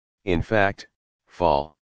do, in fact,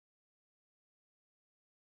 fall.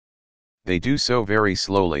 They do so very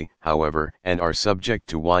slowly, however, and are subject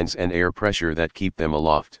to winds and air pressure that keep them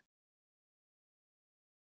aloft.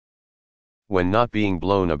 When not being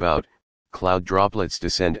blown about, cloud droplets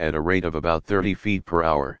descend at a rate of about 30 feet per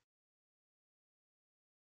hour.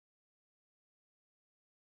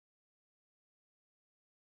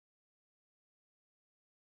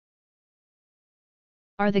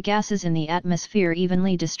 Are the gases in the atmosphere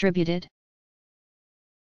evenly distributed?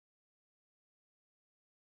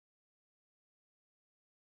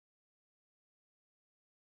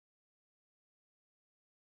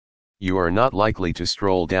 You are not likely to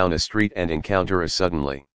stroll down a street and encounter a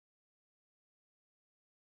suddenly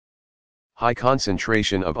high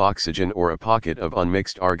concentration of oxygen or a pocket of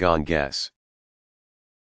unmixed argon gas.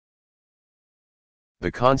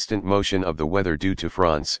 The constant motion of the weather due to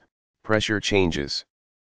fronts, pressure changes,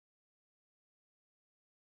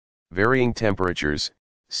 varying temperatures,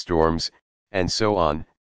 storms, and so on,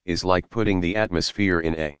 is like putting the atmosphere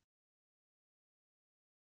in a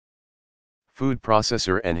food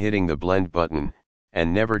processor and hitting the blend button,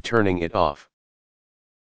 and never turning it off.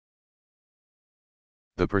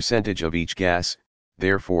 The percentage of each gas,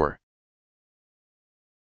 therefore,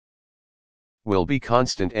 will be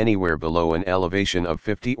constant anywhere below an elevation of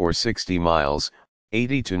 50 or 60 miles,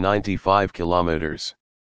 80 to 95 kilometers.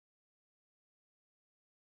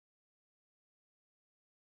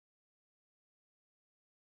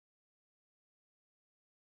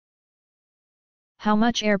 How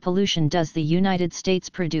much air pollution does the United States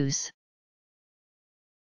produce?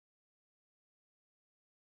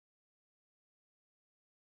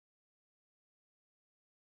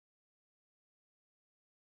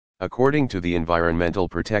 According to the Environmental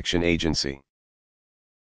Protection Agency,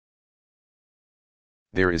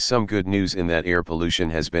 there is some good news in that air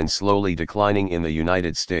pollution has been slowly declining in the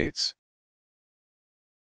United States.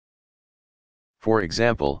 For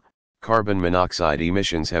example, carbon monoxide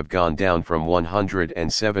emissions have gone down from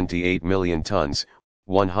 178 million tons,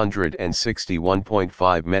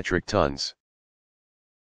 161.5 metric tons,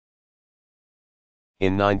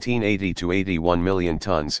 in 1980 to 81 million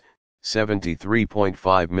tons,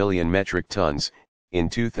 73.5 million metric tons, in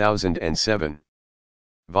 2007.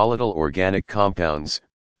 Volatile organic compounds,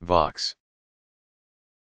 VOX,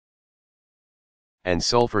 and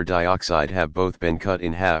sulfur dioxide have both been cut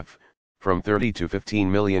in half, from 30 to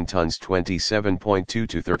 15 million tons, 27.2 to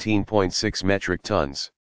 13.6 metric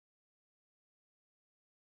tons.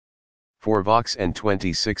 For VOX, and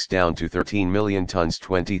 26 down to 13 million tons,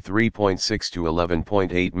 23.6 to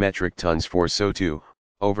 11.8 metric tons for SO2,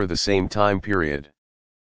 over the same time period.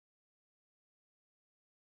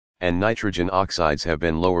 And nitrogen oxides have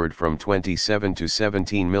been lowered from 27 to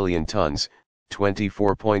 17 million tons,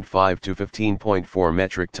 24.5 to 15.4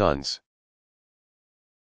 metric tons.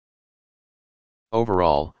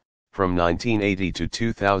 Overall, from 1980 to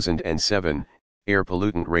 2007, air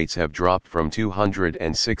pollutant rates have dropped from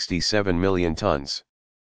 267 million tons,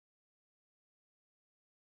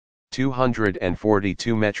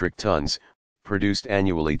 242 metric tons, produced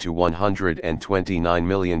annually, to 129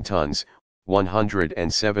 million tons,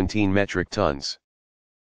 117 metric tons.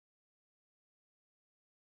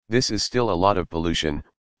 This is still a lot of pollution,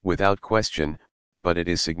 without question, but it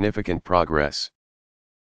is significant progress.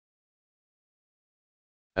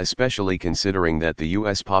 Especially considering that the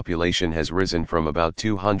U.S. population has risen from about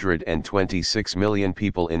 226 million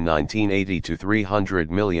people in 1980 to 300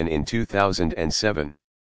 million in 2007.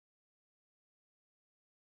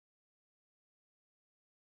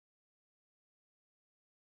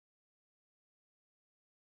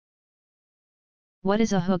 What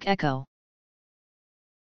is a hook echo?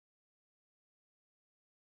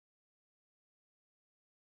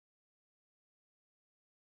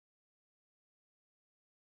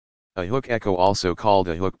 A hook echo, also called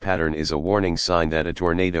a hook pattern, is a warning sign that a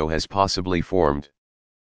tornado has possibly formed.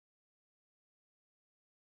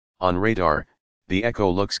 On radar, the echo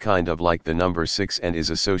looks kind of like the number 6 and is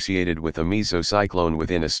associated with a mesocyclone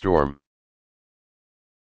within a storm.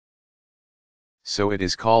 So it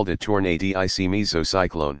is called a tornadic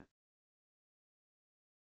mesocyclone.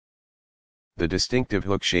 The distinctive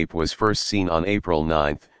hook shape was first seen on April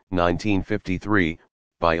 9, 1953,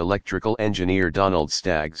 by electrical engineer Donald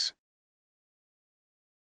Staggs,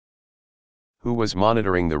 who was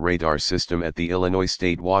monitoring the radar system at the Illinois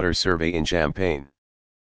State Water Survey in Champaign.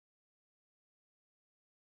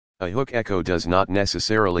 A hook echo does not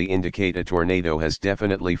necessarily indicate a tornado has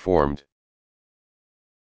definitely formed,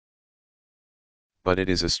 but it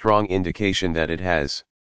is a strong indication that it has.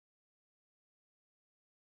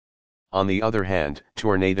 On the other hand,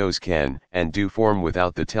 tornadoes can and do form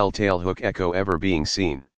without the telltale hook echo ever being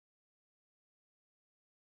seen.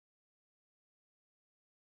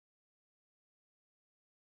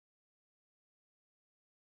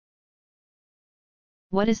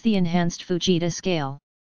 What is the enhanced Fujita scale?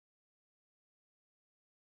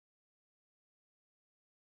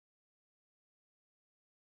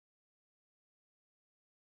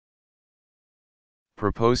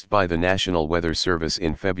 Proposed by the National Weather Service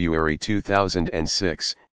in February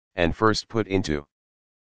 2006, and first put into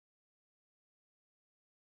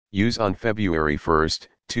use on February 1,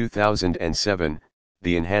 2007,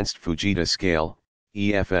 the Enhanced Fujita Scale,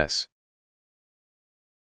 EFS,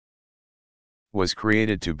 was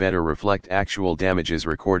created to better reflect actual damages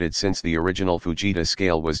recorded since the original Fujita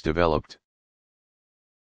scale was developed.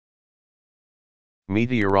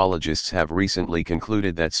 Meteorologists have recently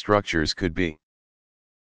concluded that structures could be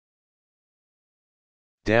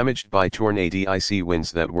damaged by tornadic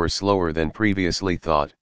winds that were slower than previously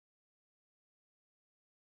thought.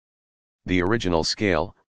 The original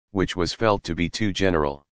scale, which was felt to be too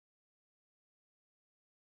general,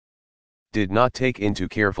 did not take into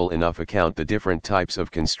careful enough account the different types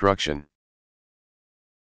of construction,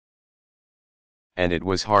 and it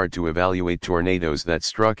was hard to evaluate tornadoes that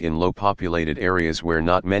struck in low-populated areas where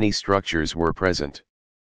not many structures were present.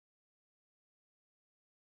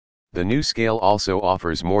 The new scale also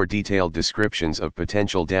offers more detailed descriptions of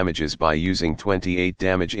potential damages by using 28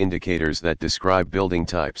 damage indicators that describe building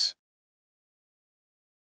types,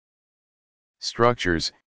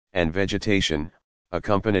 structures, and vegetation,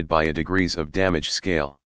 accompanied by a degrees of damage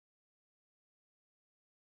scale.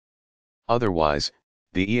 Otherwise,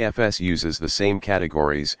 the EFS uses the same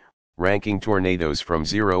categories, ranking tornadoes from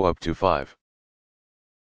 0 up to 5.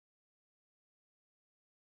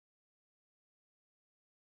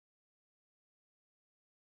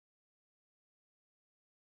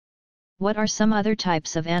 What are some other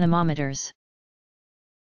types of anemometers?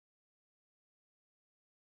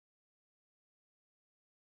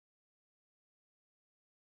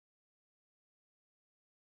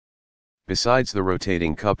 Besides the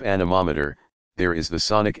rotating cup anemometer, there is the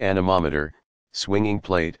sonic anemometer, swinging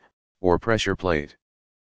plate, or pressure plate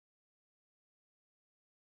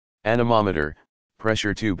anemometer,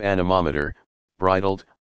 pressure tube anemometer, bridled,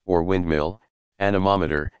 or windmill,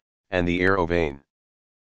 anemometer, and the aerovane.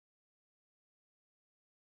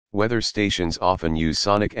 Weather stations often use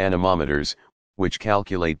sonic anemometers, which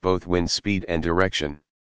calculate both wind speed and direction.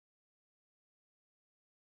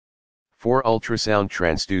 4 ultrasound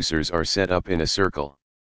transducers are set up in a circle,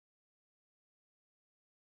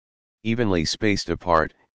 evenly spaced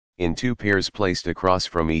apart, in 2 pairs placed across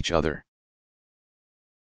from each other.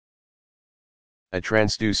 A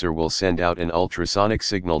transducer will send out an ultrasonic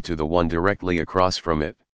signal to the one directly across from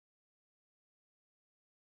it.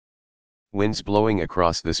 Winds blowing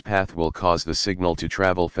across this path will cause the signal to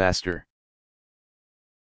travel faster,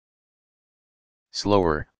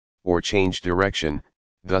 slower, or change direction,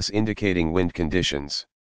 thus indicating wind conditions.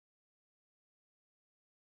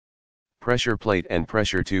 Pressure plate and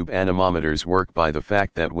pressure tube anemometers work by the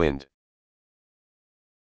fact that wind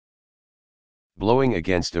blowing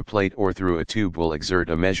against a plate or through a tube will exert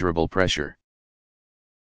a measurable pressure.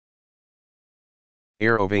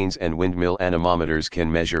 Aerovanes and windmill anemometers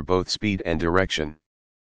can measure both speed and direction.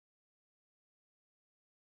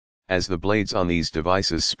 As the blades on these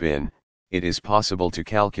devices spin, it is possible to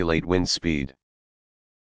calculate wind speed,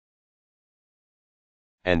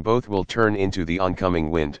 and both will turn into the oncoming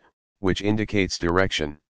wind, which indicates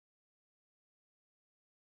direction.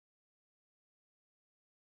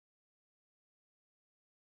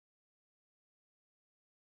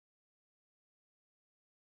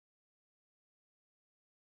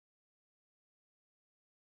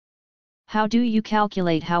 How do you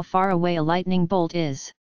calculate how far away a lightning bolt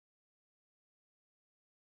is?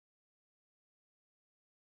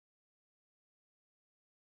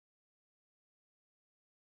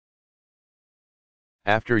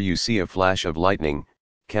 After you see a flash of lightning,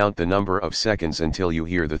 count the number of seconds until you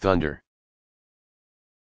hear the thunder.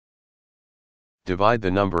 Divide the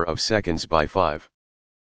number of seconds by 5.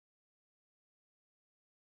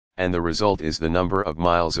 And the result is the number of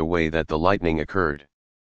miles away that the lightning occurred.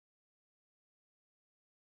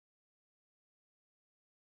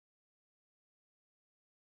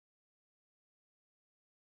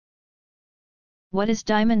 What is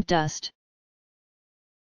diamond dust?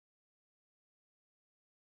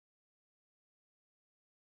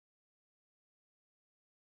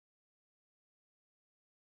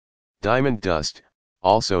 Diamond dust,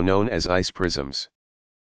 also known as ice prisms,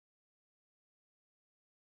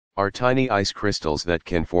 are tiny ice crystals that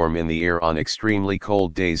can form in the air on extremely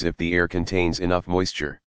cold days if the air contains enough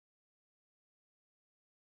moisture.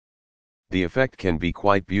 The effect can be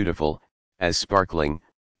quite beautiful, as sparkling,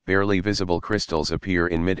 barely visible crystals appear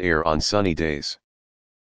in mid-air on sunny days,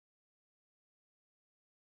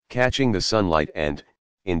 catching the sunlight and,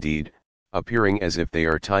 indeed, appearing as if they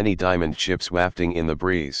are tiny diamond chips wafting in the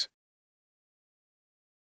breeze.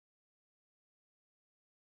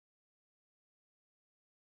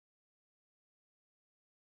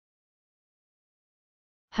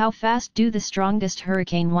 How fast do the strongest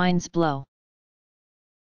hurricane winds blow?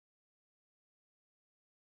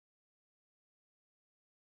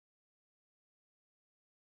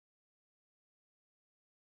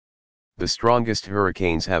 The strongest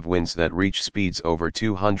hurricanes have winds that reach speeds over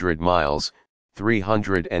 200 miles,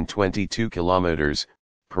 322 kilometers,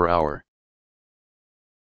 per hour.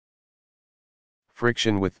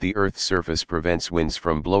 Friction with the Earth's surface prevents winds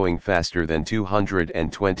from blowing faster than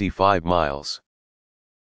 225 miles.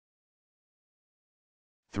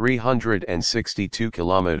 362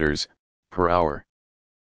 kilometers, per hour.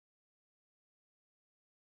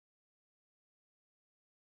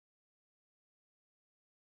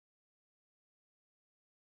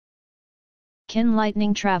 Can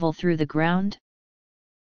lightning travel through the ground?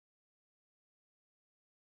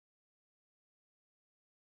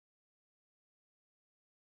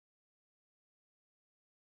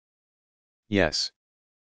 Yes.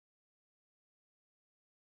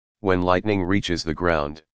 When lightning reaches the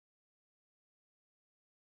ground,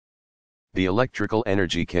 the electrical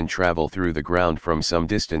energy can travel through the ground from some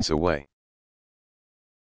distance away.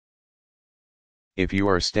 If you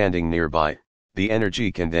are standing nearby, the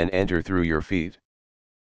energy can then enter through your feet.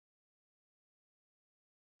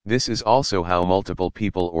 This is also how multiple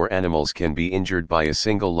people or animals can be injured by a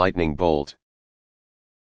single lightning bolt.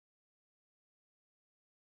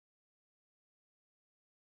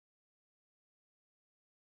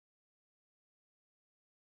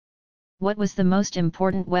 What was the most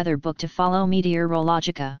important weather book to follow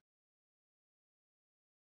Meteorologica?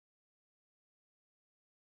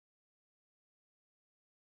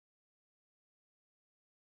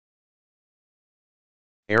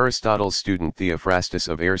 Aristotle's student Theophrastus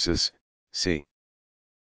of Ersus, c.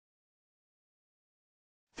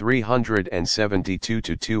 372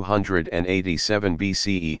 to 287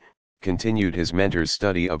 BCE, continued his mentor's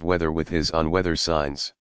study of weather with his On Weather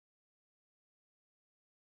Signs,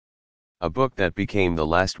 a book that became the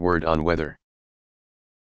last word on weather.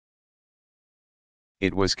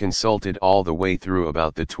 It was consulted all the way through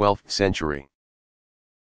about the 12th century,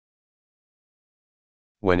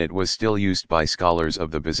 when it was still used by scholars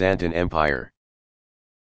of the Byzantine Empire.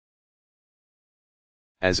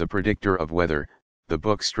 As a predictor of weather, the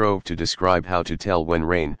book strove to describe how to tell when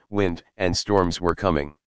rain, wind, and storms were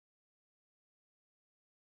coming.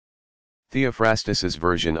 Theophrastus's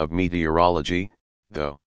version of meteorology,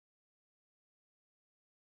 though,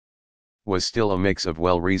 was still a mix of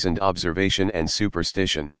well-reasoned observation and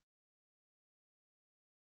superstition.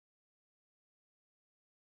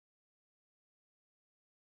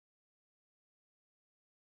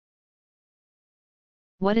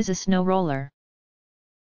 What is a snow roller?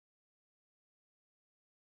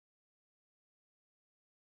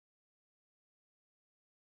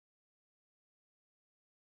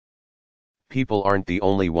 People aren't the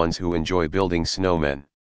only ones who enjoy building snowmen.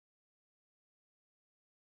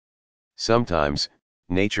 Sometimes,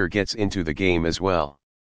 nature gets into the game as well.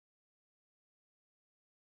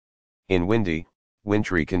 In windy,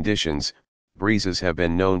 wintry conditions, breezes have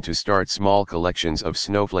been known to start small collections of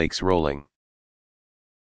snowflakes rolling.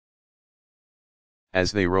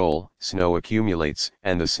 As they roll, snow accumulates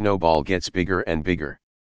and the snowball gets bigger and bigger.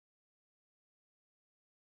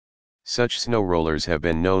 Such snow rollers have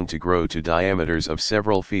been known to grow to diameters of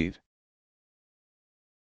several feet.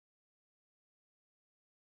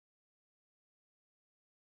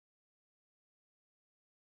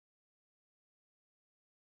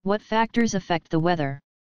 What factors affect the weather?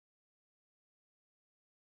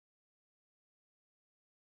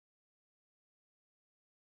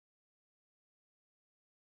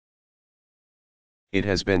 It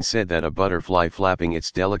has been said that a butterfly flapping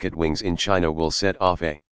its delicate wings in China will set off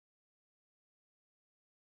a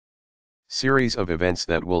series of events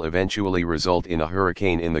that will eventually result in a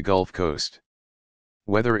hurricane in the Gulf Coast.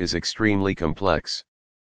 Weather is extremely complex.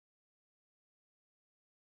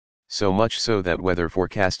 So much so that weather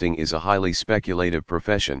forecasting is a highly speculative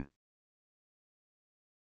profession.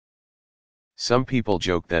 Some people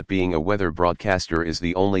joke that being a weather broadcaster is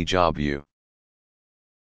the only job you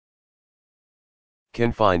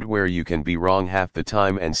Can find where you can be wrong half the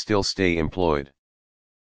time and still stay employed.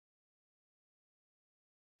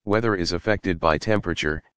 Weather is affected by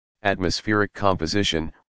temperature, atmospheric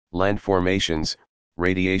composition, land formations,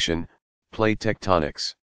 radiation, plate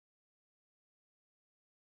tectonics.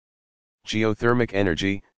 Geothermic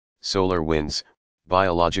energy, solar winds,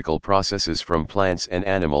 biological processes from plants and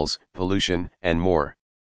animals, pollution, and more.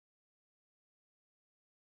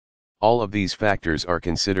 All of these factors are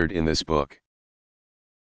considered in this book.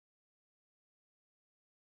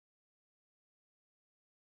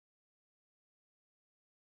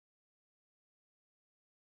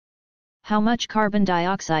 How much carbon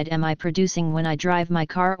dioxide am I producing when I drive my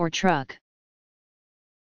car or truck?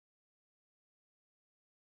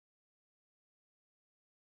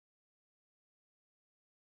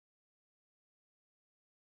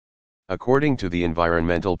 According to the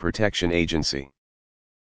Environmental Protection Agency,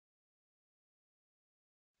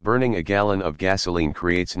 burning a gallon of gasoline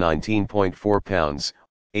creates 19.4 pounds,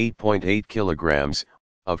 8.8 kilograms,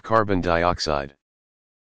 of carbon dioxide.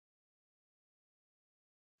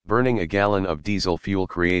 Burning a gallon of diesel fuel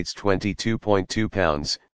creates 22.2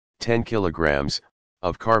 pounds, 10 kilograms,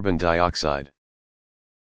 of carbon dioxide.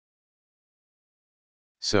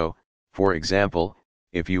 So, for example,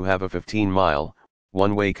 if you have a 15-mile,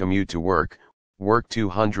 one-way commute to work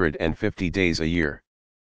 250 days a year,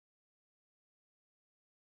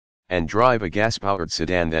 and drive a gas-powered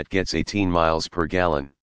sedan that gets 18 miles per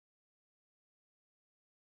gallon,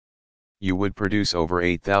 you would produce over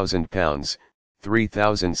 8,000 pounds,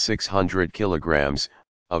 3,600 kilograms,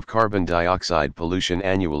 of carbon dioxide pollution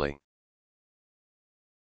annually.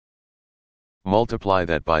 Multiply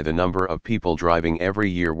that by the number of people driving every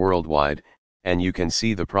year worldwide, and you can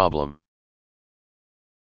see the problem.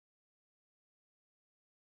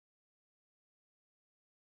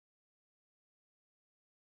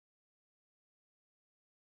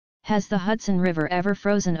 Has the Hudson River ever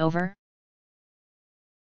frozen over?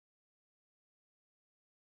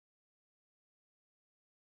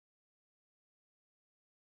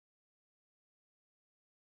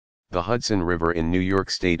 The Hudson River in New York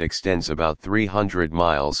State extends about 300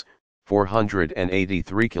 miles,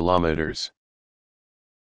 483 kilometers.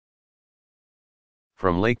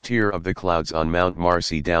 From Lake Tier of the Clouds on Mount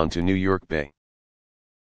Marcy down to New York Bay.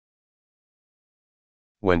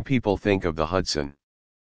 When people think of the Hudson,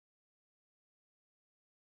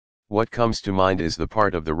 what comes to mind is the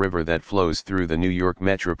part of the river that flows through the New York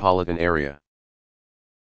metropolitan area.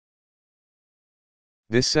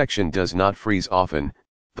 This section does not freeze often,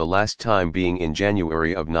 the last time being in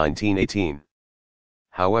January of 1918.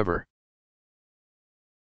 However,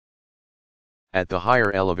 at the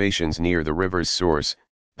higher elevations near the river's source,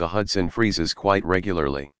 the Hudson freezes quite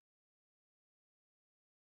regularly.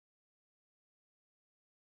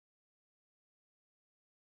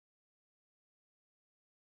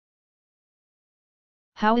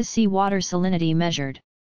 How is seawater salinity measured?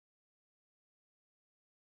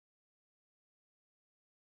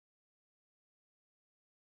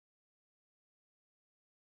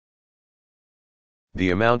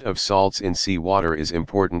 The amount of salts in seawater is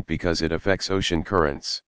important because it affects ocean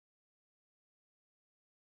currents,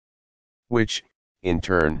 which, in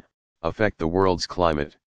turn, affect the world's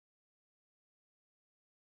climate.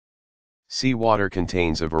 Seawater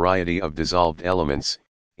contains a variety of dissolved elements,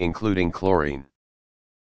 including chlorine,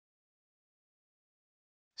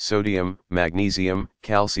 sodium, magnesium,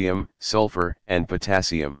 calcium, sulfur, and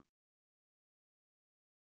potassium.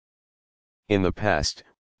 In the past,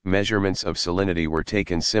 measurements of salinity were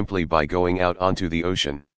taken simply by going out onto the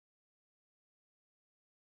ocean,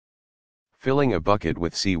 filling a bucket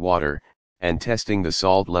with seawater, and testing the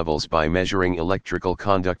salt levels by measuring electrical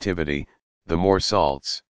conductivity. The more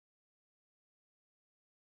salts,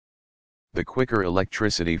 the quicker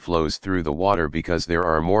electricity flows through the water because there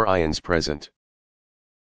are more ions present.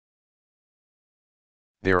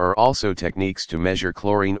 There are also techniques to measure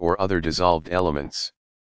chlorine or other dissolved elements.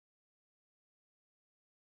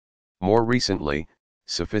 More recently,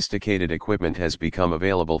 sophisticated equipment has become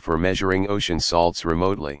available for measuring ocean salts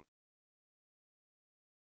remotely.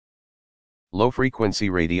 Low-frequency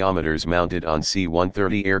radiometers mounted on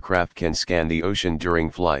C-130 aircraft can scan the ocean during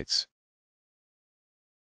flights,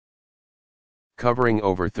 covering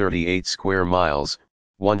over 38 square miles,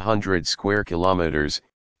 100 square kilometers,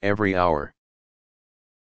 every hour.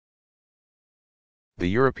 The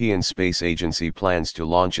European Space Agency plans to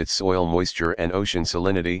launch its Soil Moisture and Ocean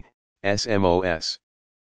Salinity (SMOS)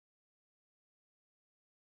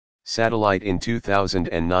 satellite in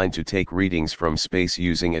 2009 to take readings from space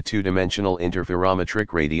using a two-dimensional interferometric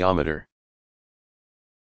radiometer.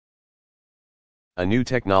 A new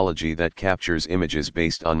technology that captures images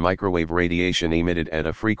based on microwave radiation emitted at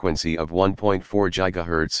a frequency of 1.4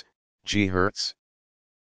 GHz, GHz.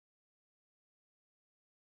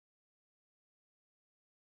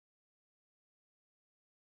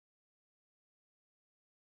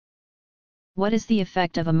 What is the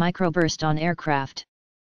effect of a microburst on aircraft?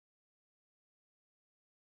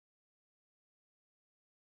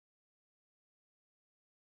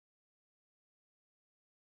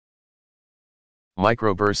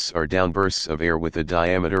 Microbursts are downbursts of air with a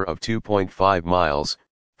diameter of 2.5 miles,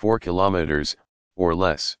 4 kilometers, or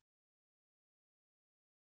less.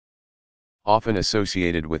 Often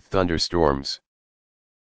associated with thunderstorms.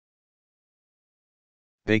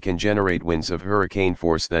 They can generate winds of hurricane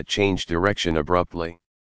force that change direction abruptly.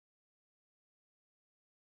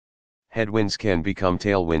 Headwinds can become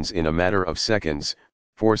tailwinds in a matter of seconds,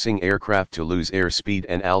 forcing aircraft to lose airspeed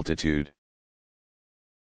and altitude.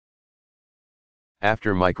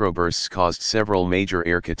 After microbursts caused several major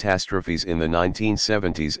air catastrophes in the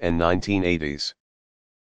 1970s and 1980s.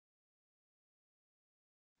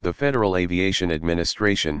 The Federal Aviation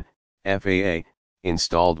Administration, FAA,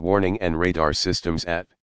 installed warning and radar systems at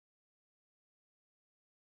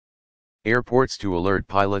airports to alert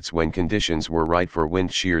pilots when conditions were right for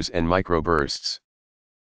wind shears and microbursts.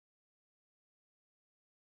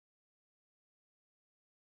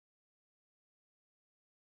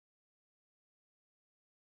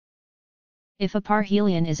 If a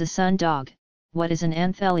parhelion is a sun dog, what is an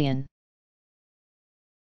anthelion?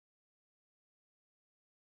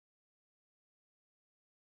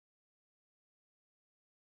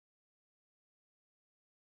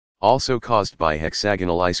 Also caused by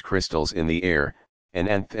hexagonal ice crystals in the air, an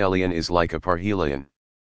anthelion is like a parhelion.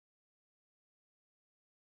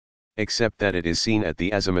 Except that it is seen at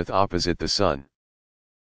the azimuth opposite the Sun.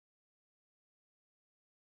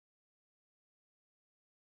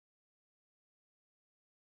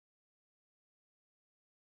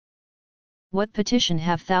 What petition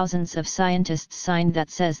have thousands of scientists signed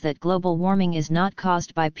that says that global warming is not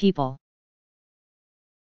caused by people?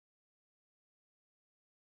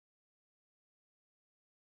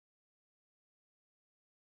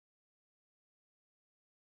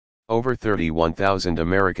 Over 31,000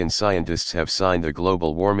 American scientists have signed the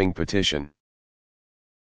global warming petition,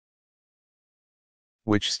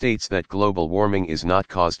 which states that global warming is not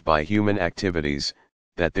caused by human activities,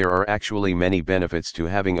 that there are actually many benefits to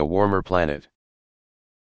having a warmer planet,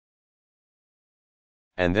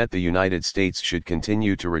 and that the United States should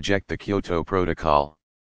continue to reject the Kyoto Protocol.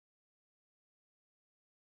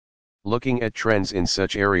 Looking at trends in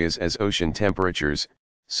such areas as ocean temperatures,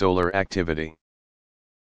 solar activity,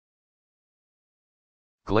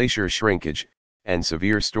 glacier shrinkage, and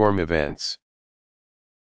severe storm events.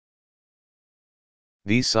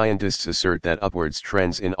 These scientists assert that upwards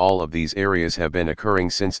trends in all of these areas have been occurring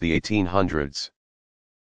since the 1800s.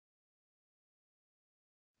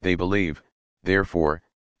 They believe, therefore,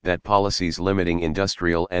 that policies limiting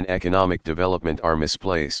industrial and economic development are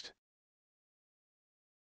misplaced.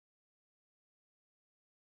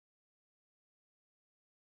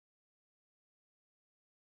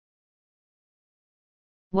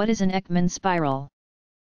 What is an Ekman spiral?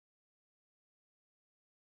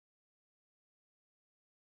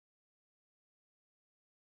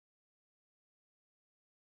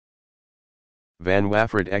 Van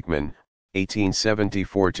Waffred Ekman,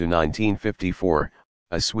 1874 to 1954,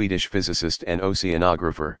 a Swedish physicist and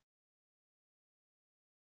oceanographer,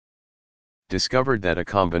 discovered that a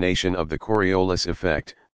combination of the Coriolis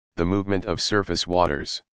effect, the movement of surface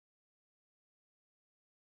waters,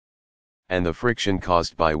 and the friction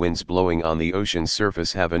caused by winds blowing on the ocean's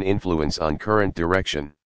surface have an influence on current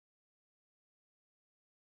direction.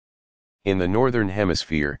 In the northern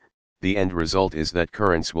hemisphere, the end result is that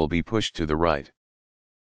currents will be pushed to the right.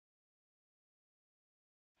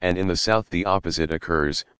 And in the south the opposite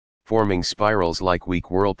occurs, forming spirals like weak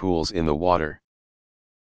whirlpools in the water.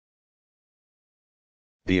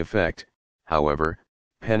 The effect, however,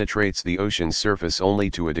 penetrates the ocean's surface only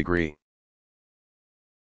to a degree.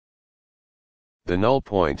 The null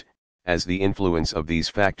point, as the influence of these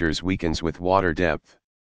factors weakens with water depth.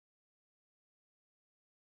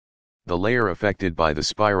 The layer affected by the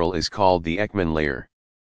spiral is called the Ekman layer.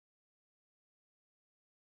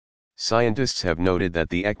 Scientists have noted that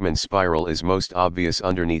the Ekman spiral is most obvious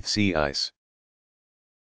underneath sea ice,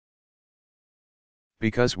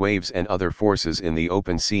 because waves and other forces in the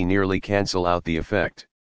open sea nearly cancel out the effect.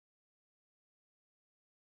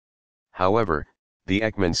 However, the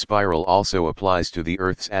Ekman spiral also applies to the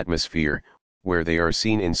Earth's atmosphere, where they are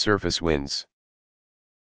seen in surface winds.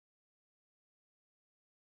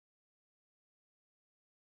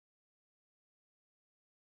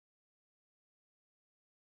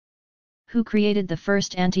 Who created the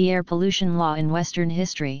first anti-air pollution law in Western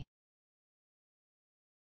history?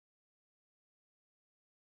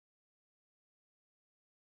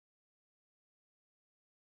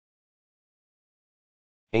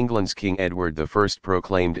 England's King Edward I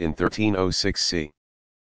proclaimed in 1306 c.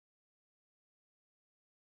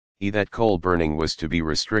 That coal burning was to be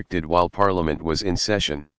restricted while Parliament was in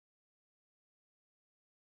session.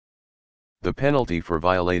 The penalty for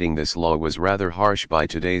violating this law was rather harsh by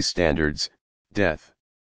today's standards, death.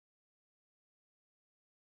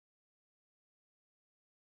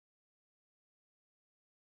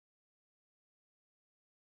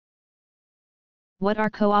 What are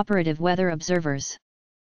cooperative weather observers?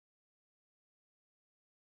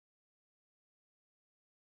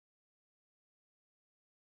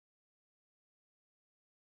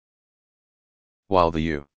 While the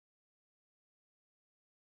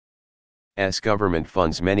U.S. government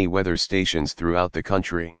funds many weather stations throughout the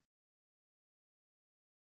country,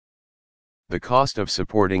 the cost of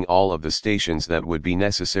supporting all of the stations that would be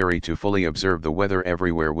necessary to fully observe the weather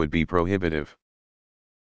everywhere would be prohibitive.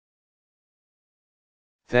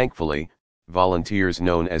 Thankfully, volunteers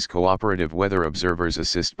known as cooperative weather observers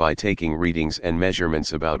assist by taking readings and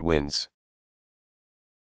measurements about winds,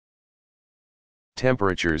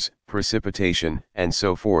 temperatures, precipitation, and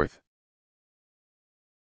so forth.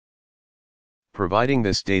 Providing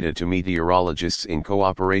this data to meteorologists in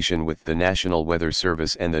cooperation with the National Weather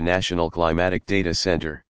Service and the National Climatic Data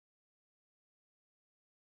Center.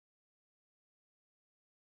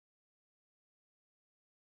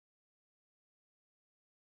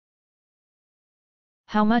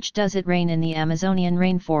 How much does it rain in the Amazonian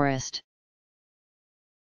rainforest?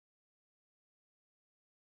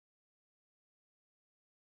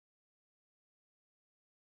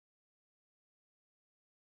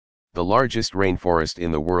 The largest rainforest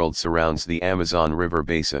in the world surrounds the Amazon River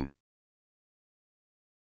basin,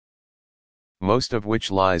 most of which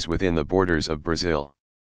lies within the borders of Brazil.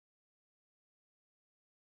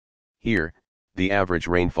 Here, the average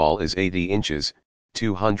rainfall is 80 inches,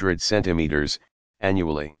 200 centimeters,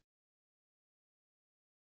 annually.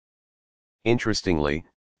 Interestingly,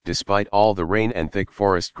 despite all the rain and thick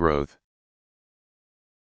forest growth,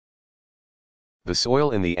 the soil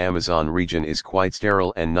in the Amazon region is quite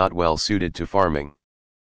sterile and not well suited to farming.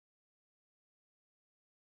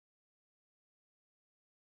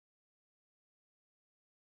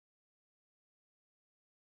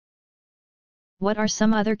 What are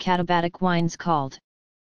some other katabatic wines called?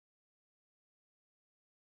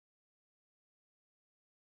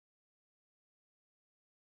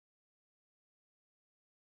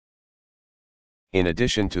 In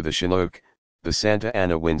addition to the Chinook, the Santa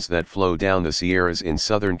Ana winds that flow down the Sierras in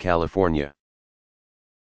Southern California,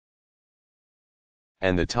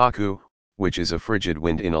 and the Taku, which is a frigid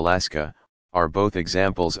wind in Alaska, are both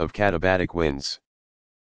examples of katabatic winds.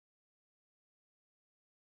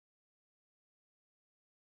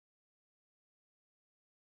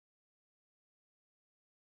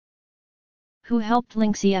 Who helped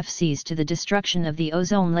link CFCs to the destruction of the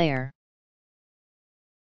ozone layer?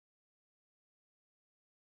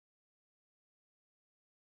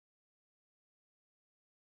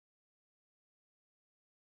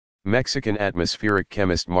 Mexican atmospheric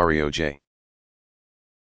chemist Mario J.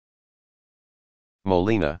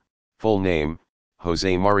 Molina, full name,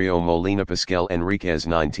 José Mario Molina Pascual Enríquez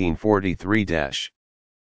 1943-.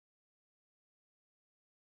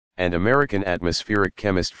 And American atmospheric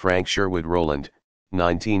chemist Frank Sherwood Rowland,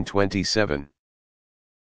 1927.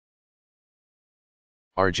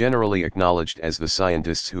 Are generally acknowledged as the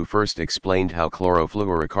scientists who first explained how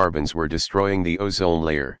chlorofluorocarbons were destroying the ozone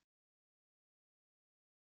layer.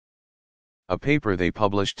 A paper they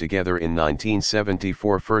published together in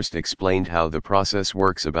 1974 first explained how the process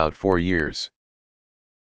works about 4 years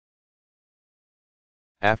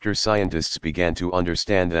after scientists began to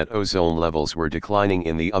understand that ozone levels were declining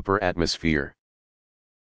in the upper atmosphere.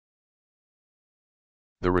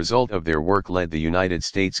 The result of their work led the United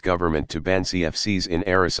States government to ban CFCs in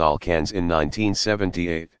aerosol cans in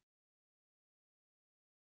 1978.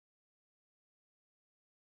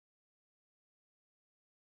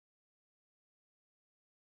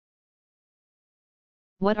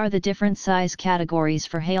 What are the different size categories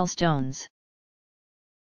for hailstones?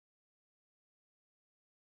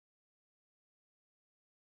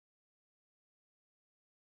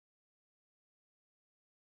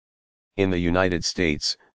 In the United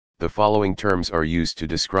States, the following terms are used to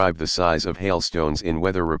describe the size of hailstones in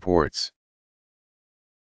weather reports.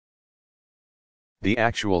 The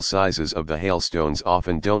actual sizes of the hailstones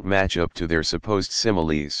often don't match up to their supposed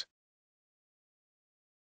similes.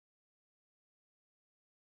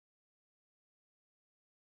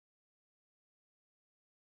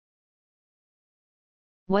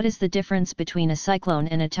 What is the difference between a cyclone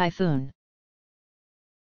and a typhoon?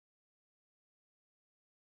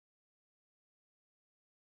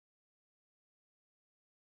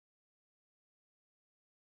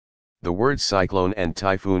 The words cyclone and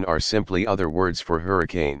typhoon are simply other words for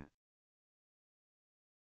hurricane.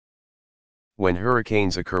 When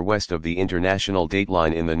hurricanes occur west of the international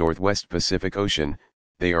dateline in the Northwest Pacific Ocean,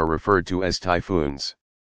 they are referred to as typhoons.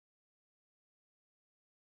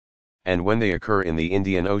 And when they occur in the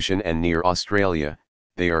Indian Ocean and near Australia,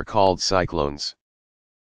 they are called cyclones.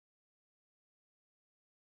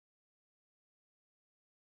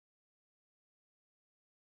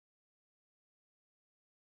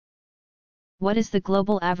 What is the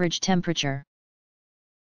global average temperature?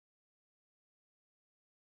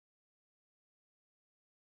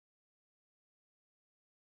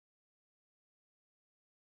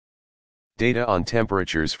 Data on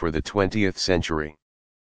temperatures for the 20th century,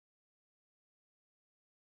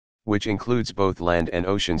 which includes both land and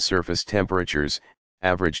ocean surface temperatures,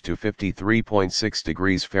 averaged to 53.6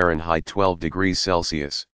 degrees Fahrenheit 12 degrees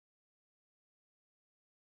Celsius.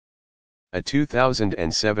 A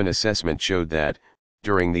 2007 assessment showed that,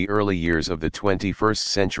 during the early years of the 21st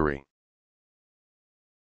century,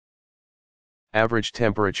 average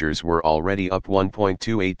temperatures were already up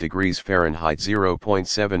 1.28 degrees Fahrenheit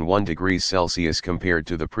 0.71 degrees Celsius compared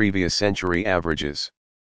to the previous century averages.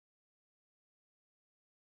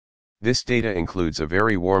 This data includes a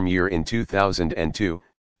very warm year in 2002,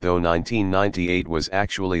 though 1998 was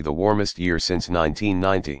actually the warmest year since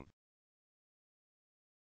 1990.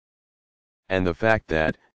 And the fact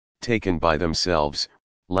that, taken by themselves,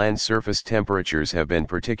 land surface temperatures have been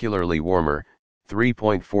particularly warmer,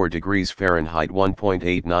 3.4 degrees Fahrenheit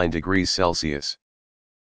 1.89 degrees Celsius.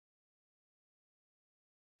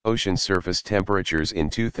 Ocean surface temperatures in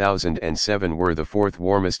 2007 were the fourth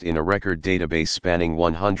warmest in a record database spanning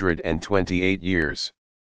 128 years.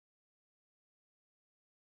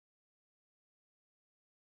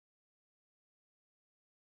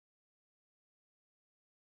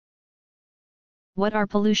 What are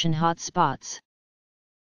pollution hotspots?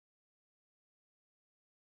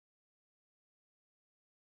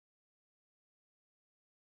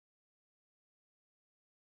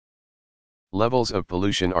 Levels of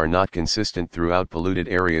pollution are not consistent throughout polluted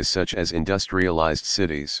areas such as industrialized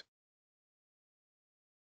cities.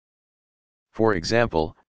 For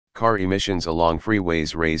example, car emissions along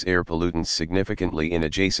freeways raise air pollutants significantly in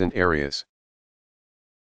adjacent areas.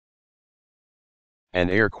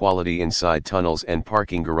 And air quality inside tunnels and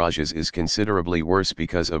parking garages is considerably worse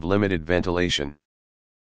because of limited ventilation.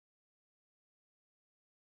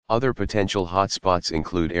 Other potential hotspots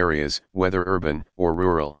include areas, whether urban or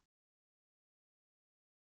rural,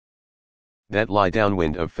 that lie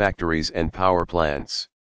downwind of factories and power plants.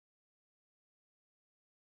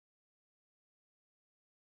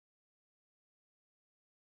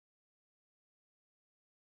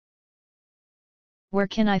 Where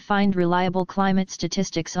can I find reliable climate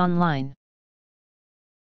statistics online?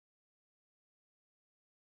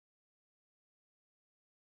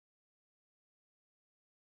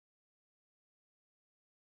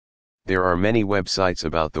 There are many websites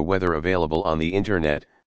about the weather available on the internet,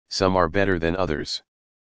 some are better than others.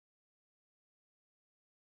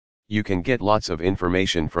 You can get lots of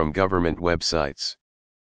information from government websites,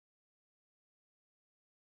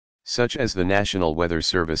 such as the National Weather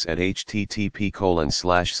Service at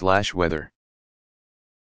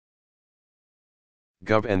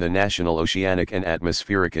http://weather.gov and the National Oceanic and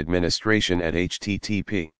Atmospheric Administration at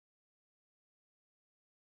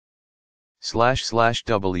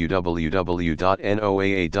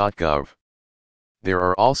http://www.noaa.gov. There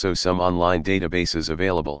are also some online databases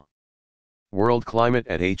available. World Climate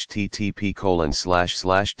at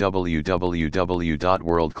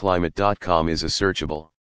http://www.worldclimate.com is a searchable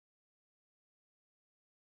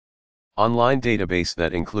online database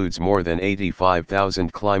that includes more than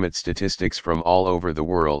 85,000 climate statistics from all over the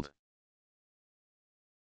world.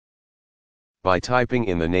 By typing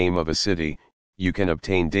in the name of a city, you can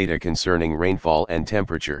obtain data concerning rainfall and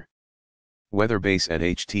temperature. Weatherbase at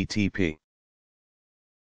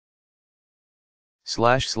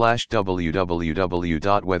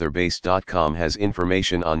http://www.weatherbase.com has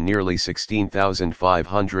information on nearly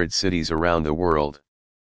 16,500 cities around the world.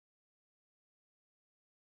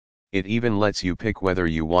 It even lets you pick whether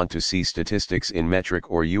you want to see statistics in metric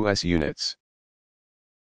or US units.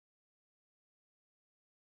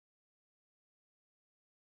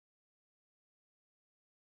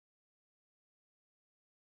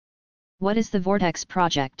 What is the Vortex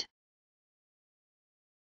Project?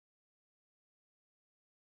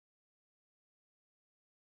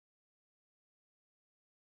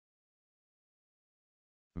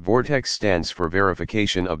 Vortex stands for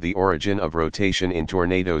verification of the origin of rotation in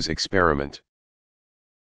tornadoes experiment.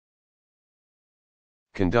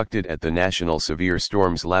 Conducted at the National Severe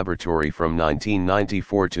Storms Laboratory from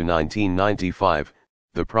 1994 to 1995,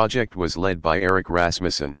 the project was led by Erik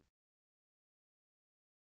Rasmussen.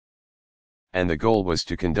 And the goal was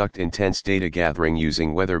to conduct intense data gathering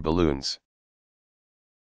using weather balloons,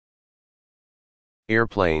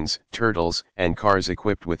 airplanes, turtles, and cars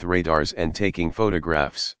equipped with radars and taking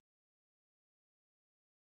photographs.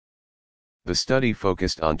 The study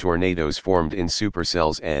focused on tornadoes formed in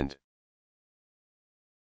supercells and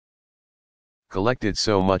collected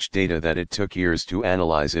so much data that it took years to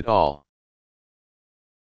analyze it all.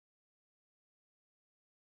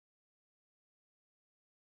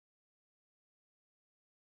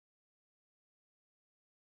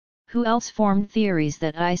 Who else formed theories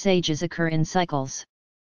that ice ages occur in cycles?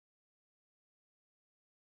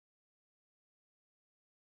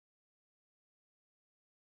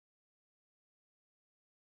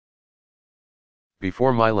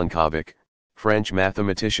 Before Milankovic, French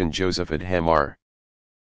mathematician Joseph Hadamard,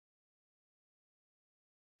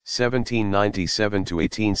 1797 to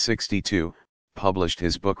 1862, published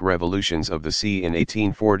his book Revolutions of the Sea in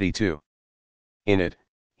 1842. In it,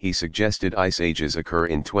 he suggested ice ages occur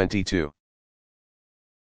in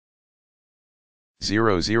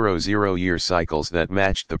 22,000 year cycles that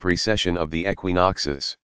matched the precession of the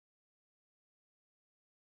equinoxes.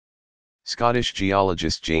 Scottish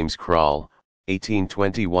geologist James Krall,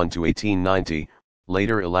 1821 to 1890,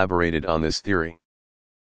 later elaborated on this theory.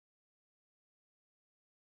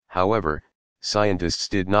 However, scientists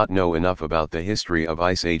did not know enough about the history of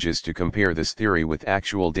ice ages to compare this theory with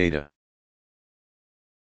actual data.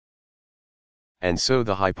 And so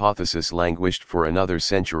the hypothesis languished for another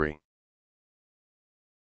century.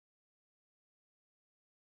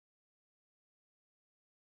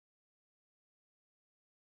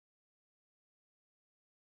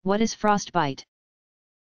 What is frostbite?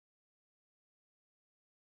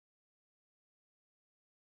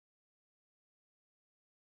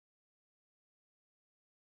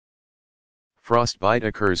 Frostbite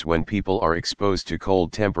occurs when people are exposed to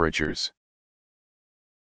cold temperatures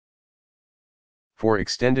for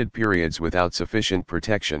extended periods without sufficient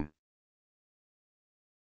protection.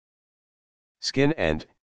 Skin and,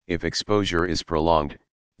 if exposure is prolonged,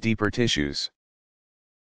 deeper tissues,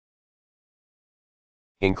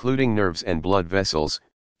 including nerves and blood vessels,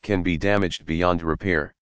 can be damaged beyond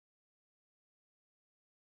repair.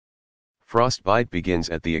 Frostbite begins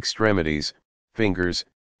at the extremities, fingers,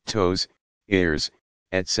 toes, ears,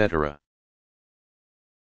 etc.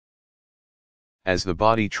 As the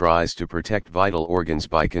body tries to protect vital organs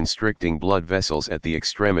by constricting blood vessels at the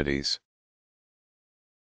extremities.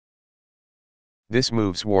 This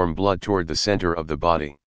moves warm blood toward the center of the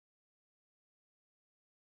body.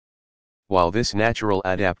 While this natural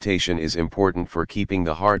adaptation is important for keeping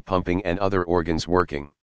the heart pumping and other organs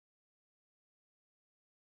working,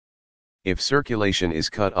 if circulation is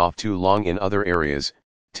cut off too long in other areas,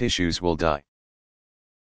 tissues will die.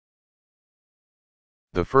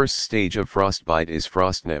 The first stage of frostbite is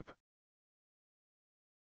frostnip,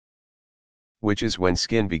 which is when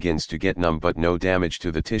skin begins to get numb but no damage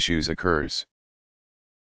to the tissues occurs.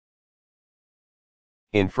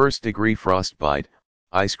 In first-degree frostbite,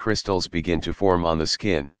 ice crystals begin to form on the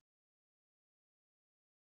skin,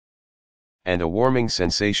 and a warming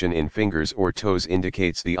sensation in fingers or toes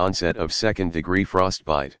indicates the onset of second-degree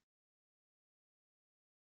frostbite.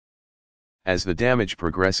 As the damage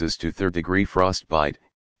progresses to third-degree frostbite,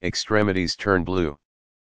 extremities turn blue,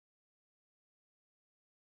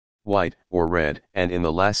 white, or red, and in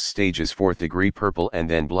the last stages fourth-degree purple and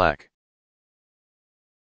then black.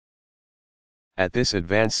 At this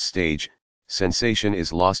advanced stage, sensation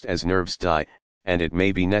is lost as nerves die, and it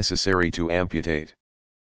may be necessary to amputate.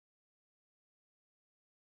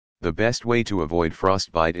 The best way to avoid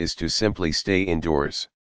frostbite is to simply stay indoors,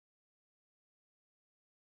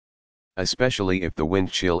 especially if the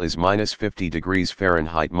wind chill is -50 degrees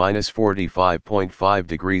Fahrenheit -45.5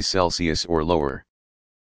 degrees Celsius or lower.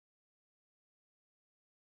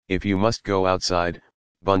 If you must go outside,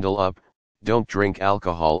 bundle up, don't drink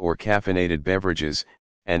alcohol or caffeinated beverages,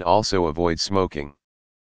 and also avoid smoking.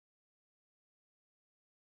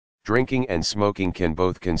 Drinking and smoking can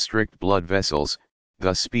both constrict blood vessels,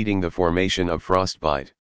 thus speeding the formation of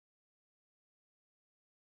frostbite.